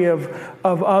highly of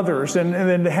others and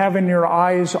then having your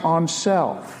eyes on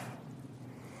self.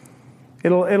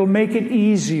 It'll make it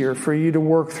easier for you to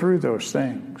work through those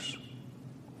things.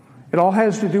 It all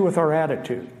has to do with our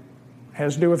attitude. It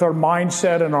has to do with our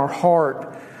mindset and our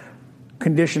heart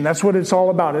condition. That's what it's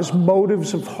all about, is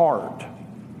motives of heart.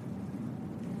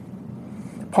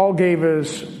 Paul gave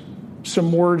us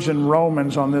some words in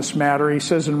Romans on this matter. He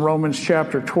says in Romans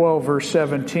chapter 12, verse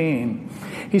 17,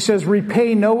 he says,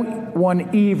 repay no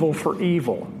one evil for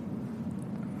evil.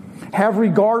 Have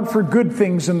regard for good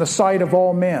things in the sight of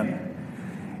all men.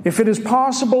 If it is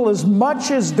possible, as much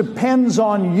as depends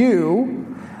on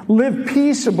you, live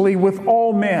peaceably with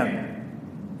all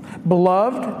men.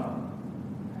 Beloved,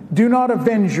 do not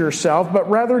avenge yourself, but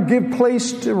rather give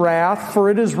place to wrath, for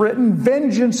it is written,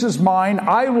 vengeance is mine,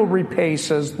 I will repay,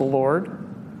 says the Lord.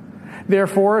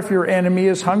 Therefore, if your enemy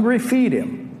is hungry, feed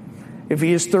him. If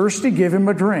he is thirsty, give him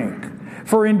a drink.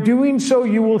 For in doing so,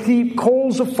 you will heap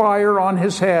coals of fire on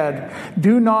his head.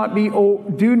 Do not be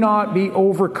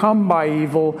overcome by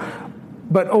evil,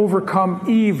 but overcome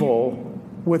evil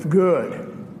with good.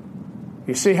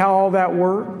 You see how all that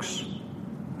works?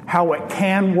 How it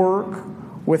can work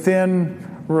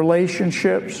within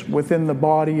relationships, within the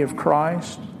body of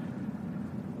Christ.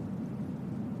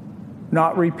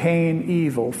 Not repaying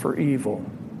evil for evil,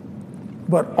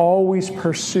 but always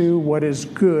pursue what is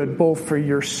good, both for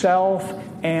yourself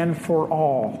and for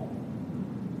all.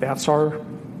 That's our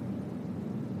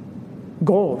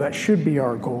goal. That should be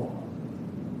our goal.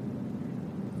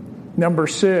 Number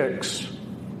 6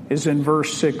 is in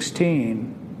verse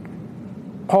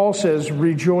 16. Paul says,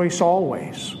 rejoice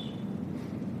always.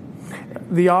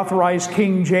 The Authorized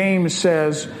King James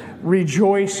says,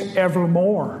 rejoice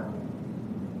evermore.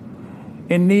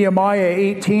 In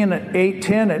Nehemiah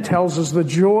 8:10, it tells us the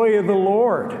joy of the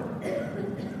Lord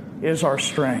is our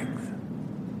strength.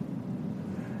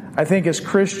 I think as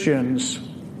Christians,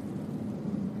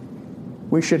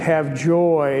 we should have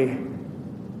joy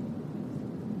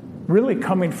really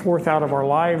coming forth out of our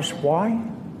lives. Why?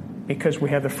 Because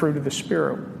we have the fruit of the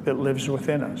Spirit that lives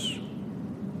within us.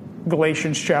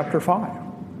 Galatians chapter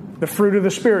 5. The fruit of the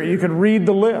Spirit. You can read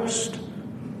the list.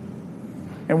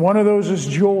 And one of those is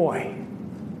joy.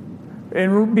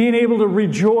 And being able to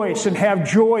rejoice and have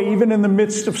joy even in the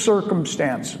midst of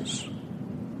circumstances.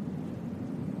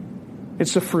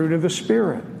 It's the fruit of the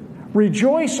Spirit.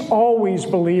 Rejoice always,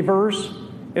 believers,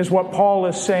 is what Paul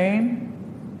is saying.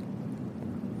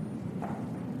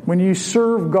 When you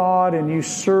serve God and you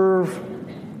serve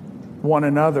one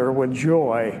another with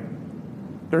joy,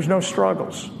 there's no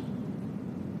struggles.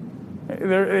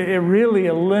 It really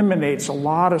eliminates a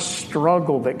lot of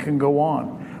struggle that can go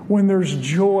on when there's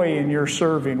joy in your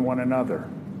serving one another.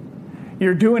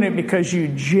 You're doing it because you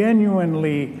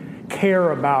genuinely care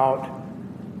about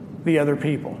the other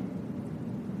people.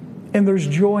 And there's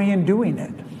joy in doing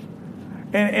it.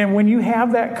 And when you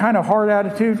have that kind of heart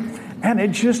attitude, man, it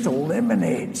just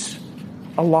eliminates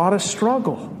a lot of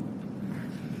struggle.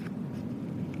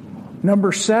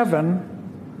 Number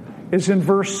 7 is in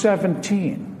verse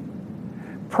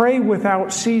 17. Pray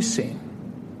without ceasing.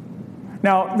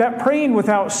 Now, that praying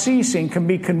without ceasing can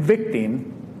be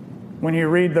convicting when you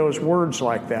read those words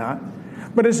like that.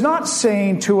 But it's not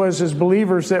saying to us as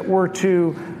believers that we're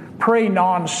to pray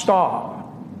nonstop.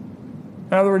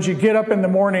 In other words, you get up in the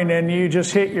morning and you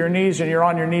just hit your knees and you're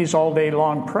on your knees all day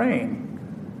long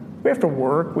praying. We have to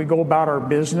work. We go about our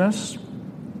business.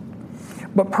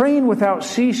 But praying without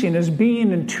ceasing is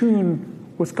being in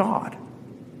tune with God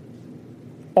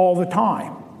all the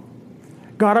time.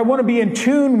 God, I want to be in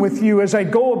tune with you as I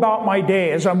go about my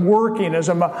day, as I'm working, as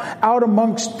I'm out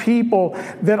amongst people,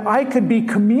 that I could be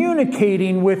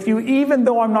communicating with you even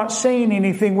though I'm not saying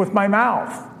anything with my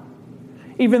mouth.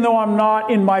 Even though I'm not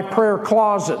in my prayer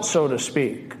closet, so to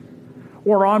speak,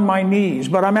 or on my knees,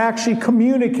 but I'm actually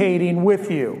communicating with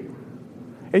you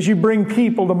as you bring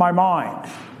people to my mind,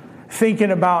 thinking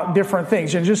about different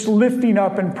things and just lifting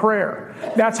up in prayer.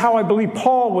 That's how I believe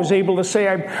Paul was able to say,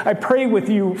 I pray with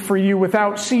you for you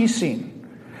without ceasing,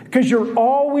 because you're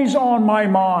always on my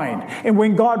mind. And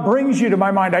when God brings you to my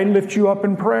mind, I lift you up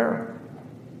in prayer.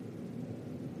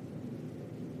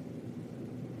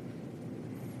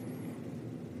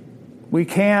 We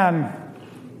can,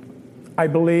 I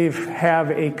believe, have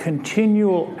a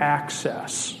continual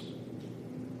access.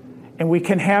 And we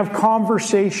can have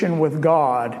conversation with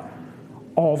God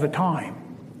all the time.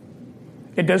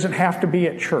 It doesn't have to be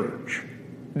at church.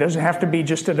 It doesn't have to be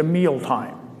just at a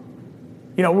mealtime.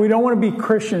 You know, we don't want to be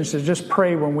Christians to just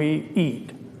pray when we eat.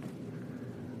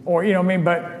 Or,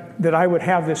 but that I would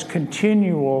have this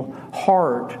continual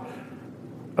heart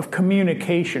of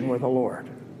communication with the Lord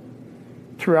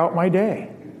throughout my day,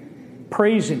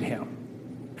 praising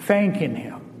Him, thanking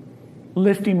Him,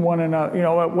 lifting one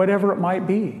another, whatever it might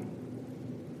be.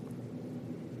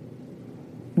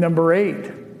 Number 8,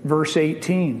 verse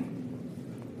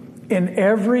 18. In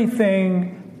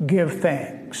everything give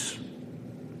thanks.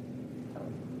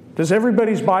 Does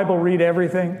everybody's Bible read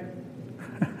everything?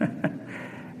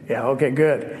 Yeah, okay,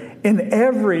 good. In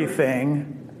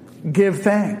everything give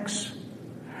thanks.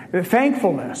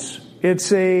 Thankfulness,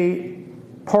 it's a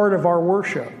part of our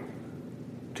worship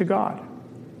to God.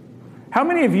 How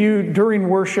many of you during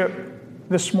worship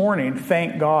this morning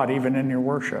thank God even in your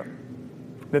worship?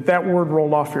 That word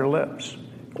rolled off your lips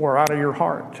or out of your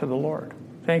heart to the Lord.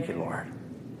 Thank you, Lord.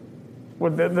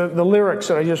 With the lyrics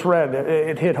that I just read,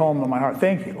 it hit home in my heart.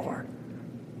 Thank you, Lord,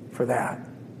 for that.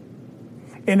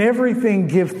 In everything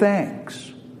give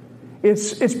thanks.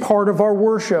 It's part of our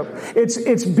worship.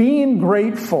 It's being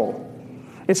grateful.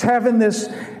 It's having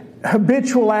this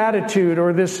habitual attitude,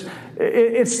 or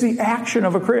it's the action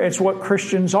of a Christian. It's what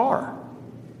Christians are.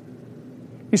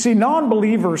 You see,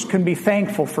 non-believers can be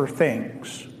thankful for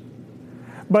things,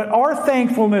 but our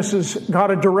thankfulness has got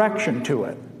a direction to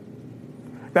it.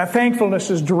 That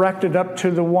thankfulness is directed up to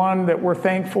the one that we're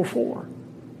thankful for.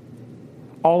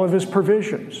 All of His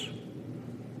provisions.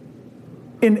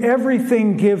 In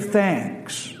everything give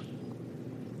thanks.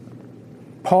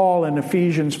 Paul in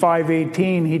Ephesians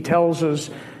 5:18, he tells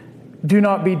us, do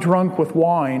not be drunk with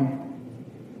wine,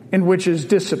 in which is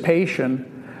dissipation,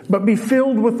 but be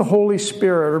filled with the Holy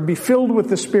Spirit, or be filled with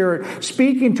the Spirit,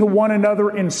 speaking to one another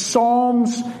in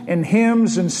psalms and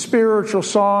hymns and spiritual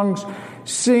songs,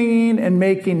 singing and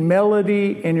making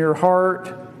melody in your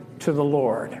heart to the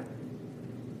Lord.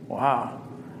 Wow.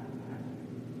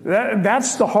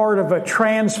 That's the heart of a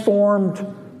transformed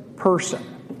person.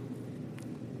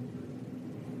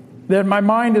 That my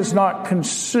mind is not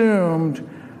consumed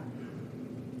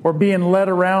or being led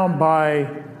around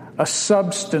by a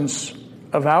substance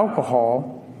of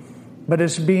alcohol, but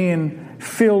it's being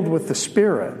filled with the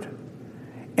Spirit.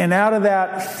 And out of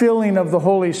that filling of the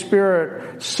Holy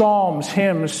Spirit, psalms,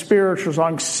 hymns, spiritual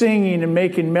songs, singing and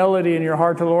making melody in your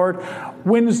heart to the Lord.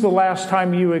 When's the last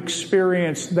time you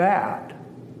experienced that?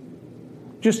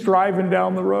 Just driving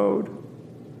down the road.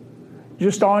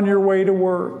 Just on your way to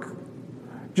work.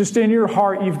 Just in your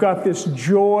heart, you've got this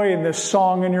joy and this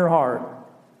song in your heart.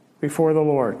 before the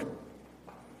Lord.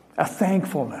 A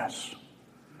thankfulness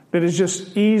that is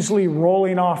just easily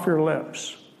rolling off your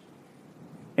lips.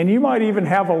 And you might even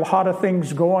have a lot of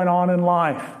things going on in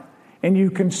life, and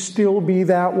you can still be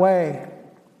that way.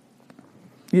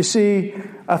 You see,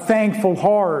 a thankful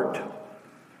heart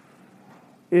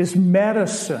is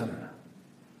medicine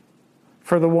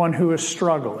for the one who is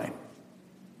struggling.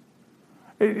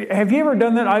 Have you ever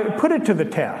done that? I put it to the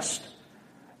test.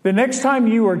 The next time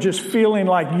you are just feeling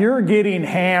like you're getting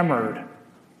hammered,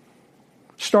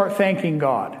 start thanking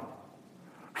God.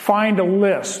 Find a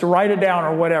list, write it down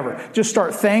or whatever. Just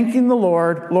start thanking the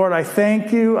Lord. Lord, I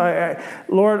thank you.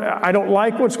 Lord, I don't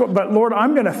like what's going on, but Lord,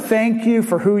 I'm going to thank you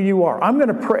for who you are. I'm going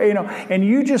to pray, and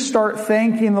you just start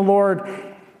thanking the Lord,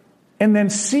 and then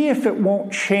see if it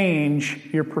won't change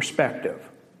your perspective.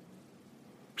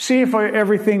 See if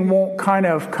everything won't kind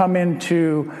of come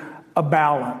into a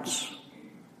balance.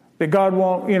 That God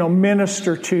won't,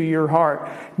 minister to your heart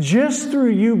just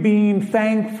through you being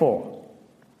thankful.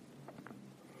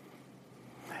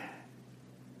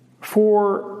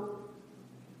 For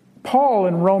Paul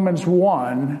in Romans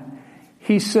 1,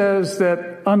 he says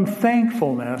that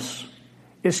unthankfulness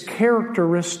is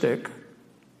characteristic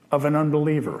of an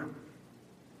unbeliever.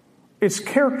 It's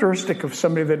characteristic of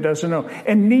somebody that doesn't know.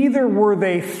 And neither were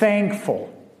they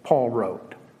thankful, Paul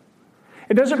wrote.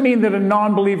 It doesn't mean that a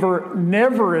non-believer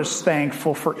never is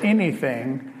thankful for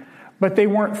anything, but they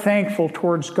weren't thankful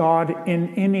towards God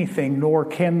in anything, nor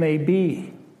can they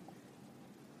be.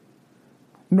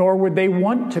 Nor would they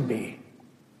want to be.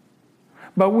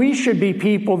 But we should be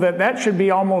people that should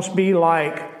be almost be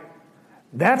like,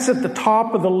 that's at the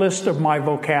top of the list of my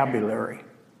vocabulary.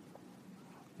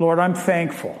 Lord, I'm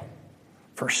thankful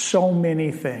for so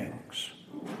many things.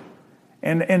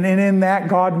 And in that,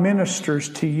 God ministers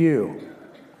to you.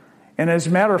 And as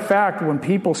a matter of fact, when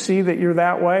people see that you're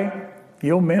that way,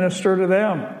 you'll minister to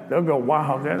them. They'll go,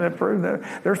 wow,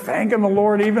 they're thanking the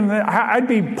Lord. Even I'd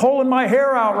be pulling my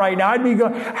hair out right now. I'd be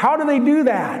going, how do they do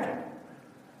that?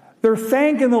 They're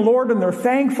thanking the Lord and they're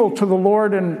thankful to the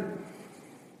Lord. And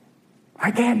I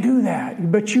can't do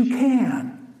that, but you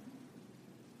can.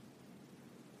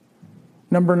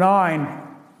 Number 9,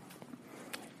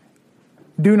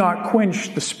 do not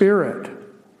quench the Spirit,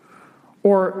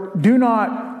 or do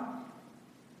not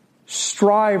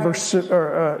strive or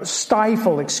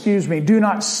stifle, do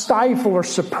not stifle or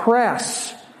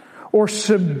suppress or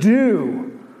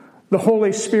subdue the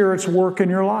Holy Spirit's work in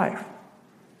your life.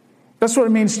 That's what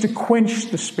it means to quench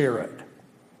the Spirit.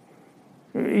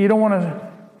 You don't want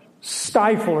to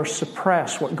stifle or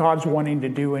suppress what God's wanting to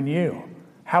do in you.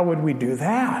 How would we do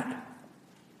that?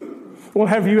 Well,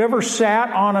 have you ever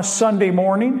sat on a Sunday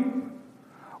morning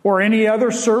or any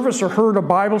other service or heard a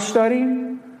Bible study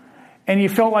and you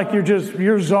felt like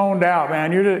you're zoned out,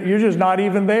 man. You're just not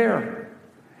even there.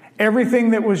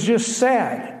 Everything that was just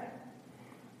said,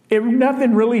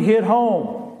 nothing really hit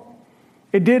home.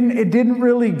 It didn't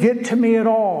really get to me at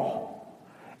all.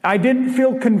 I didn't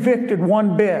feel convicted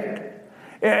one bit.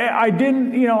 I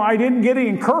didn't get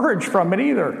encouraged from it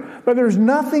either. But there's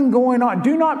nothing going on.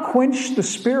 Do not quench the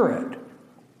Spirit.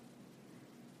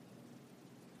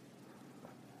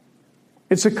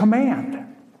 It's a command.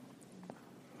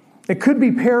 It could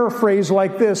be paraphrased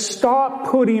like this: stop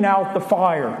putting out the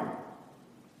fire.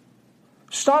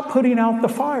 Stop putting out the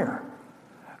fire.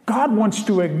 God wants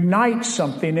to ignite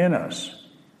something in us,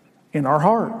 in our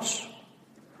hearts.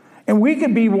 And we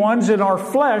could be ones in our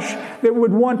flesh that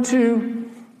would want to,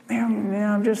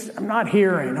 I'm not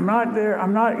hearing. I'm not there.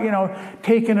 I'm not,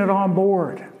 taking it on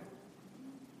board.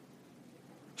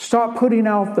 Stop putting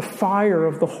out the fire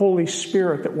of the Holy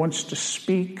Spirit that wants to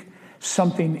speak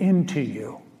something into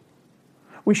you.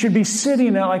 We should be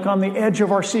sitting like on the edge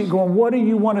of our seat going, what do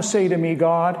you want to say to me,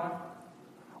 God?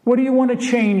 What do you want to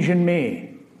change in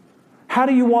me? How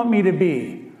do you want me to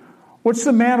be? What's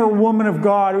the man or woman of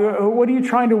God? What are you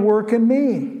trying to work in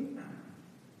me?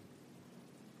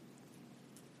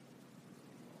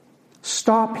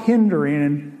 Stop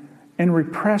hindering and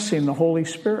repressing the Holy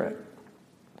Spirit,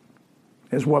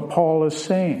 is what Paul is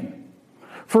saying.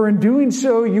 For in doing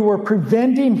so, you are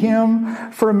preventing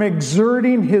him from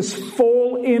exerting his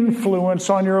full influence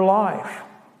on your life.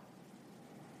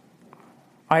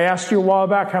 I asked you a while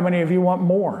back, how many of you want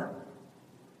more?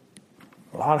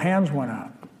 A lot of hands went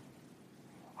up.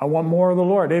 I want more of the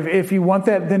Lord. If you want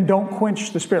that, then don't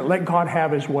quench the Spirit. Let God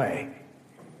have his way.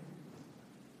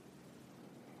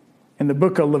 In the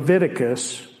book of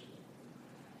Leviticus,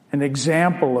 an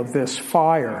example of this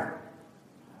fire,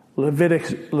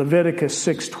 Leviticus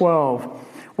 6:12,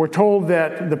 we're told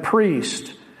that the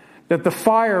priest, that the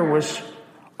fire was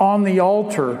on the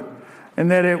altar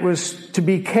and that it was to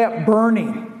be kept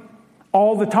burning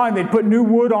all the time. They'd put new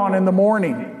wood on in the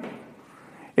morning.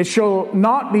 It shall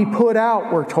not be put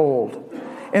out, we're told.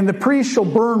 And the priest shall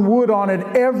burn wood on it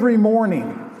every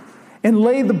morning, and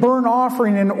lay the burnt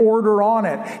offering in order on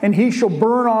it. And he shall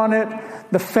burn on it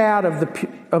the fat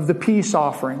of the peace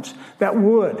offerings. That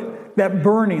wood, that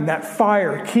burning, that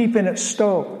fire, keeping it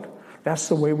stoked. That's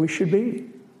the way we should be.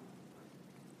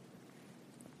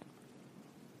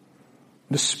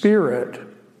 The Spirit,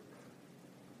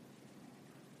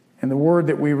 and the word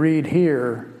that we read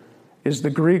here is the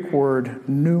Greek word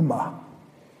pneuma.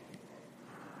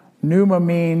 Pneuma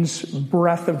means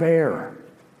breath of air,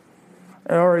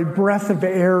 or a breath of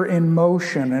air in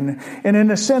motion. And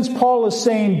in a sense, Paul is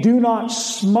saying, do not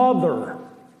smother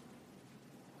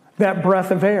that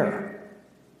breath of air.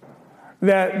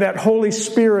 That Holy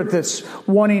Spirit that's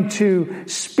wanting to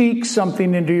speak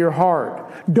something into your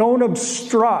heart. Don't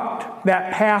obstruct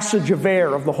that passage of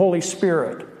air of the Holy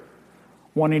Spirit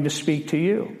wanting to speak to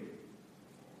you.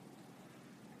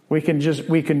 We can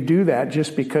do that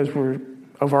just because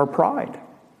of our pride.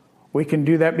 We can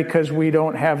do that because we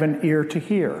don't have an ear to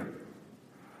hear.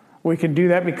 We can do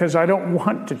that because I don't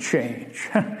want to change.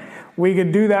 We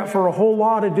can do that for a whole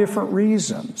lot of different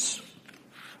reasons.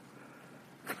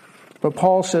 But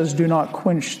Paul says, do not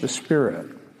quench the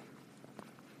Spirit.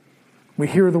 We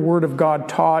hear the Word of God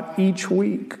taught each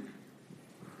week.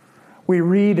 We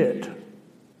read it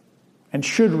and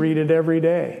should read it every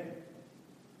day.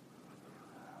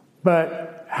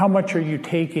 But how much are you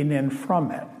taking in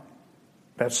from it?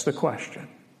 That's the question.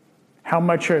 How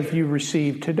much have you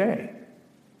received today?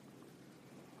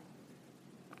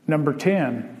 Number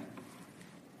 10,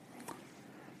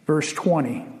 verse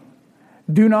 20.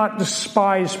 Do not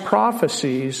despise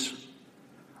prophecies,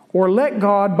 or let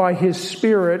God by His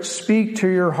Spirit speak to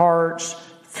your hearts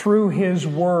through His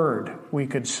Word, we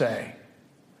could say.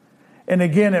 And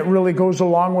again, it really goes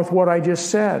along with what I just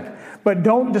said. But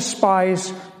don't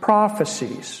despise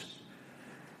prophecies.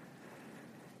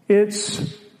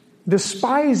 It's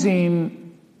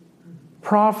despising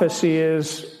prophecy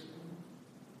is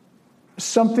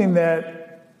something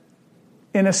that,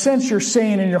 in a sense, you're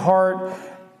saying in your heart,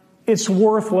 it's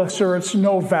worthless or it's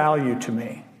no value to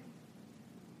me.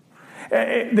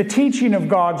 The teaching of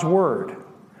God's Word.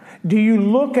 Do you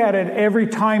look at it every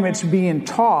time it's being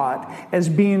taught as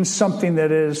being something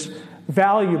that is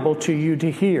valuable to you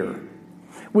to hear?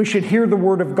 We should hear the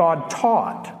Word of God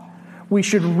taught. We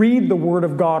should read the Word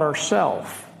of God ourselves.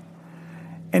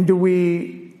 And do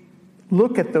we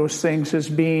look at those things as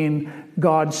being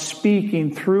God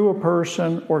speaking through a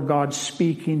person or God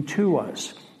speaking to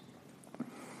us?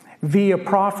 Via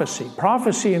prophecy.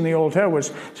 Prophecy in the Old Testament was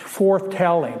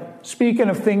foretelling, speaking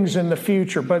of things in the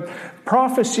future. But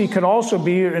prophecy could also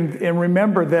be, and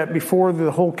remember that before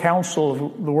the whole council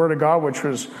of the Word of God, which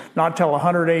was not till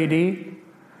 100 AD,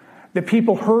 the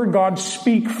people heard God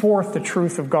speak forth the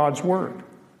truth of God's Word.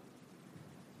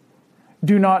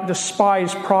 Do not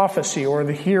despise prophecy or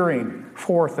the hearing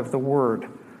forth of the Word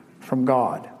from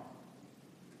God.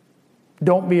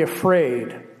 Don't be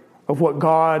afraid of what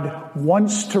God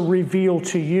wants to reveal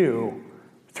to you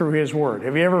through His Word.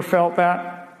 Have you ever felt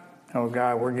that? Oh,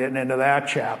 God, we're getting into that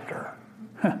chapter.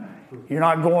 You're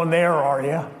not going there, are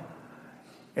you?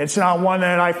 It's not one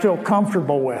that I feel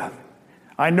comfortable with.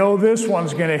 I know this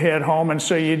one's going to hit home, and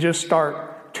so you just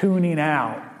start tuning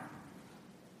out.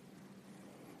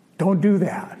 Don't do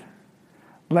that.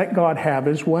 Let God have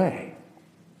His way.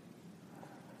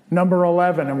 Number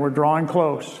 11, and we're drawing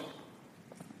close.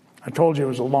 I told you it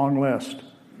was a long list.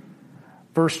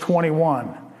 Verse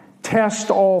 21. Test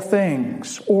all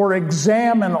things, or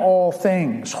examine all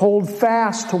things. Hold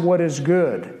fast to what is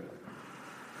good.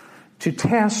 To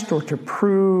test or to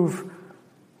prove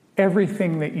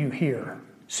everything that you hear.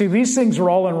 See, these things are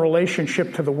all in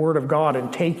relationship to the Word of God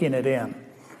and taking it in.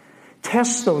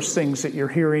 Test those things that you're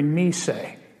hearing me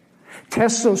say.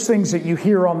 Test those things that you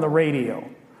hear on the radio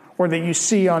or that you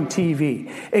see on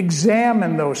TV.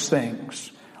 Examine those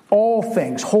things. All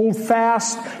things. Hold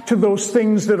fast to those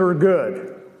things that are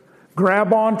good.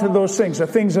 Grab on to those things. The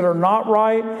things that are not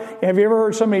right. Have you ever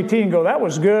heard somebody teach and go, that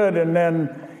was good, and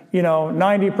then,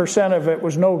 90% of it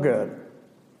was no good?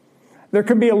 There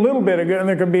can be a little bit of good, and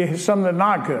there can be some that are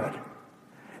not good.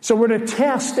 So we're to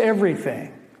test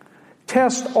everything.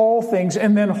 Test all things,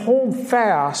 and then hold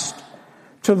fast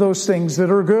to those things that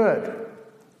are good.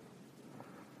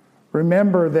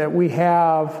 Remember that we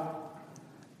have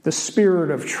the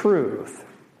Spirit of truth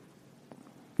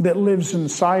that lives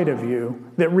inside of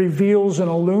you, that reveals and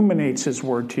illuminates His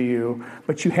Word to you,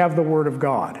 but you have the Word of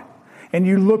God. And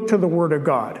you look to the Word of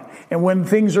God. And when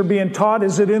things are being taught,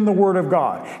 is it in the Word of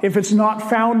God? If it's not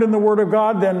found in the Word of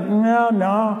God, then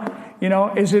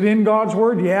no. Is it in God's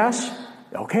Word? Yes.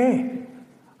 Okay.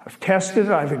 I've tested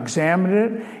it. I've examined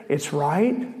it. It's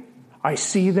right. I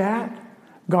see that.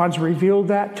 God's revealed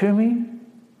that to me.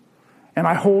 And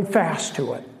I hold fast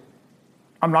to it.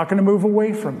 I'm not going to move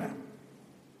away from it.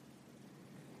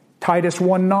 Titus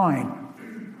 1:9.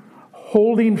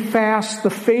 Holding fast the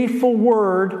faithful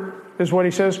word, is what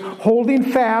he says. Holding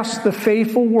fast the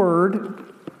faithful word,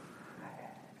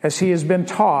 as he has been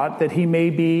taught, that he may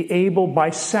be able by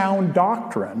sound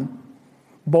doctrine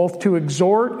both to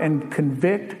exhort and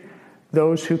convict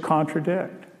those who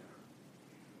contradict.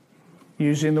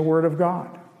 Using the Word of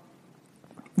God.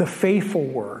 The faithful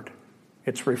word,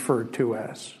 it's referred to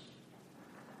as.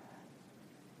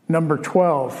 Number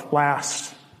 12,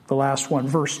 the last one,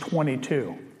 verse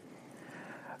 22.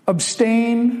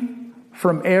 Abstain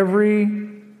from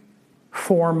every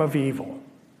form of evil,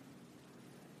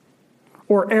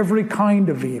 or every kind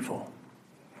of evil.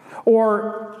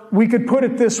 Or we could put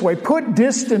it this way, put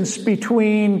distance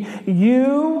between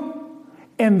you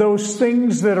and those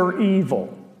things that are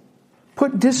evil.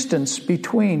 Put distance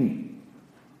between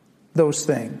those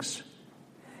things.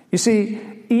 You see,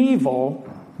 evil,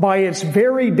 by its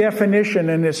very definition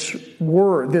in this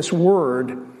word,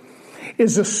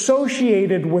 is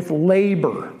associated with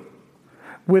labor,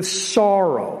 with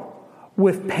sorrow,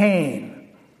 with pain.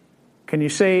 Can you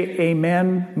say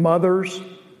amen, mothers?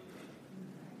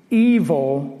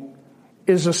 Evil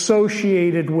is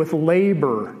associated with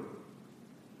labor,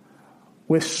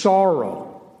 with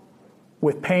sorrow,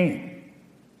 with pain.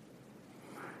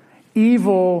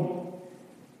 Evil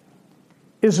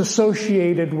is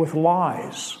associated with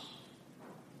lies,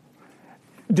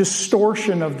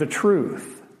 distortion of the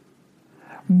truth,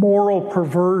 moral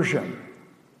perversion.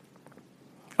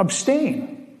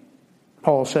 Abstain,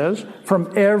 Paul says,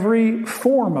 from every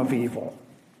form of evil.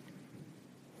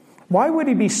 Why would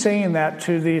he be saying that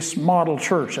to this model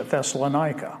church at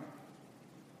Thessalonica?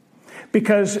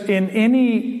 Because in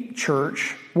any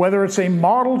church, whether it's a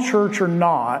model church or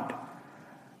not,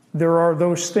 there are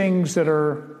those things that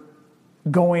are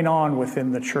going on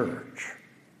within the church.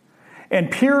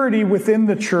 And purity within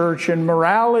the church and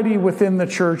morality within the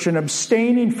church and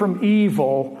abstaining from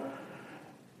evil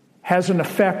has an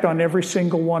effect on every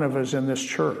single one of us in this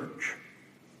church.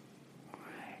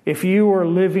 If you are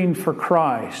living for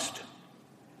Christ,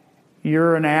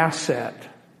 you're an asset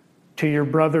to your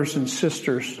brothers and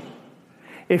sisters.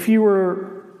 If you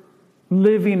are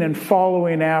living and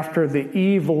following after the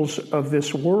evils of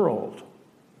this world,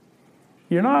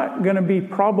 you're not going to be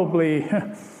probably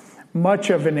much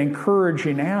of an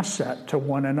encouraging asset to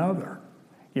one another.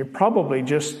 You're probably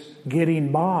just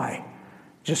getting by,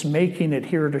 just making it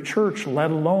here to church,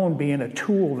 let alone being a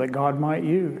tool that God might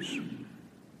use.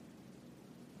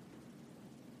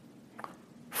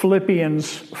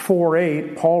 Philippians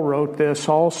 4:8, Paul wrote this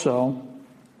also.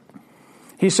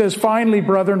 He says, finally,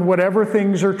 brethren, whatever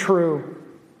things are true,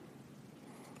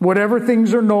 whatever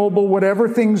things are noble, whatever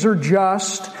things are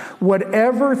just,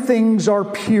 whatever things are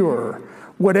pure,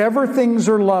 whatever things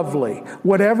are lovely,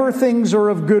 whatever things are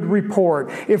of good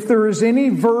report, if there is any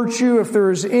virtue, if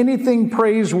there is anything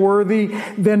praiseworthy,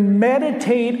 then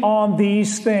meditate on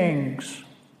these things.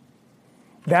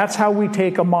 That's how we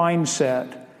take a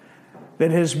mindset that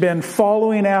has been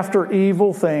following after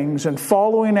evil things and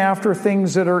following after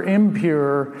things that are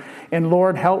impure. And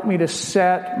Lord, help me to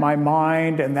set my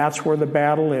mind, and that's where the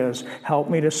battle is. Help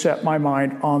me to set my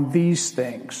mind on these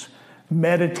things.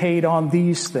 Meditate on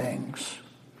these things.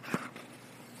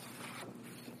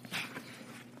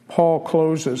 Paul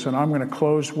closes, and I'm going to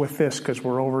close with this because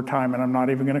we're over time and I'm not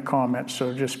even going to comment,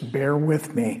 so just bear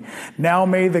with me. Now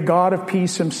may the God of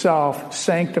peace himself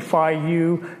sanctify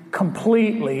you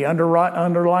completely,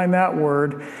 underline that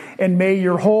word, and may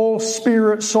your whole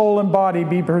spirit, soul, and body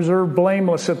be preserved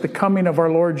blameless at the coming of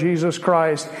our Lord Jesus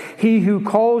Christ. He who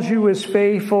calls you is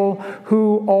faithful,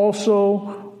 who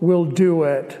also will do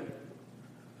it.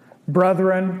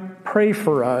 Brethren, pray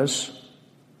for us.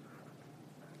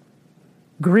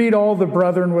 Greet all the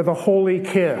brethren with a holy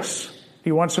kiss. Do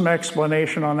you want some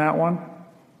explanation on that one?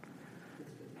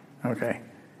 Okay.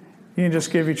 You can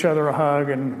just give each other a hug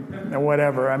and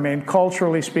whatever. I mean,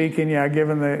 culturally speaking, yeah,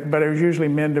 but it was usually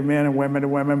men to men and women to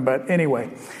women. But anyway,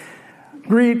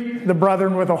 greet the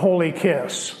brethren with a holy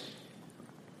kiss.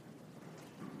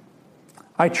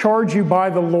 I charge you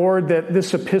by the Lord that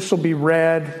this epistle be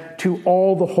read to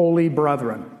all the holy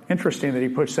brethren. Interesting that he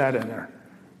puts that in there.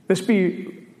 This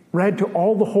be read to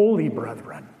all the holy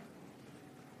brethren.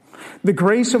 The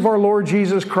grace of our Lord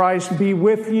Jesus Christ be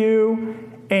with you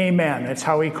Amen. That's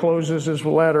how he closes his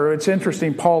letter. It's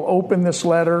interesting. Paul opened this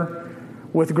letter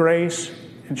with grace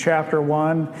in chapter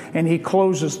 1, and he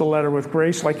closes the letter with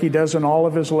grace like he does in all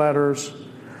of his letters.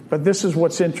 But this is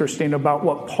what's interesting about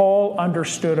what Paul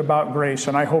understood about grace,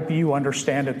 and I hope you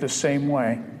understand it the same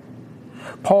way.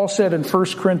 Paul said in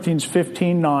 1 Corinthians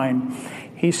 15:9,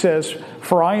 he says,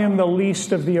 "For I am the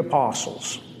least of the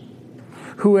apostles,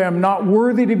 who am not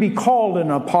worthy to be called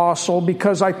an apostle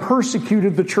because I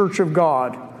persecuted the church of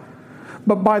God.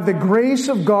 But by the grace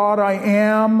of God I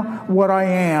am what I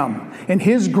am, and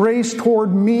his grace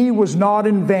toward me was not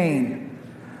in vain.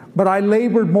 But I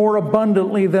labored more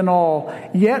abundantly than all,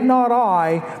 yet not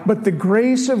I, but the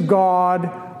grace of God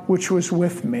which was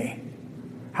with me."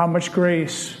 How much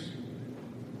grace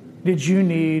did you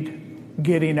need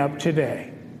getting up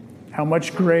today? How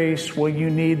much grace will you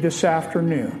need this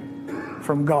afternoon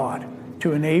from God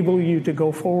to enable you to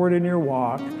go forward in your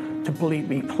walk, to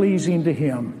be pleasing to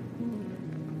him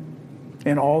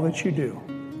in all that you do?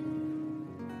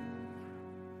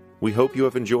 We hope you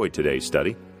have enjoyed today's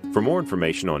study. For more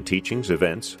information on teachings,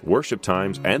 events, worship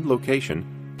times, and location,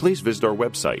 please visit our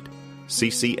website,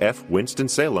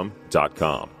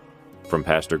 ccfwinstonsalem.com. From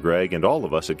Pastor Greg and all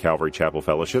of us at Calvary Chapel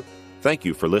Fellowship, thank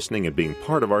you for listening and being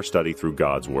part of our study through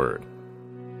God's Word.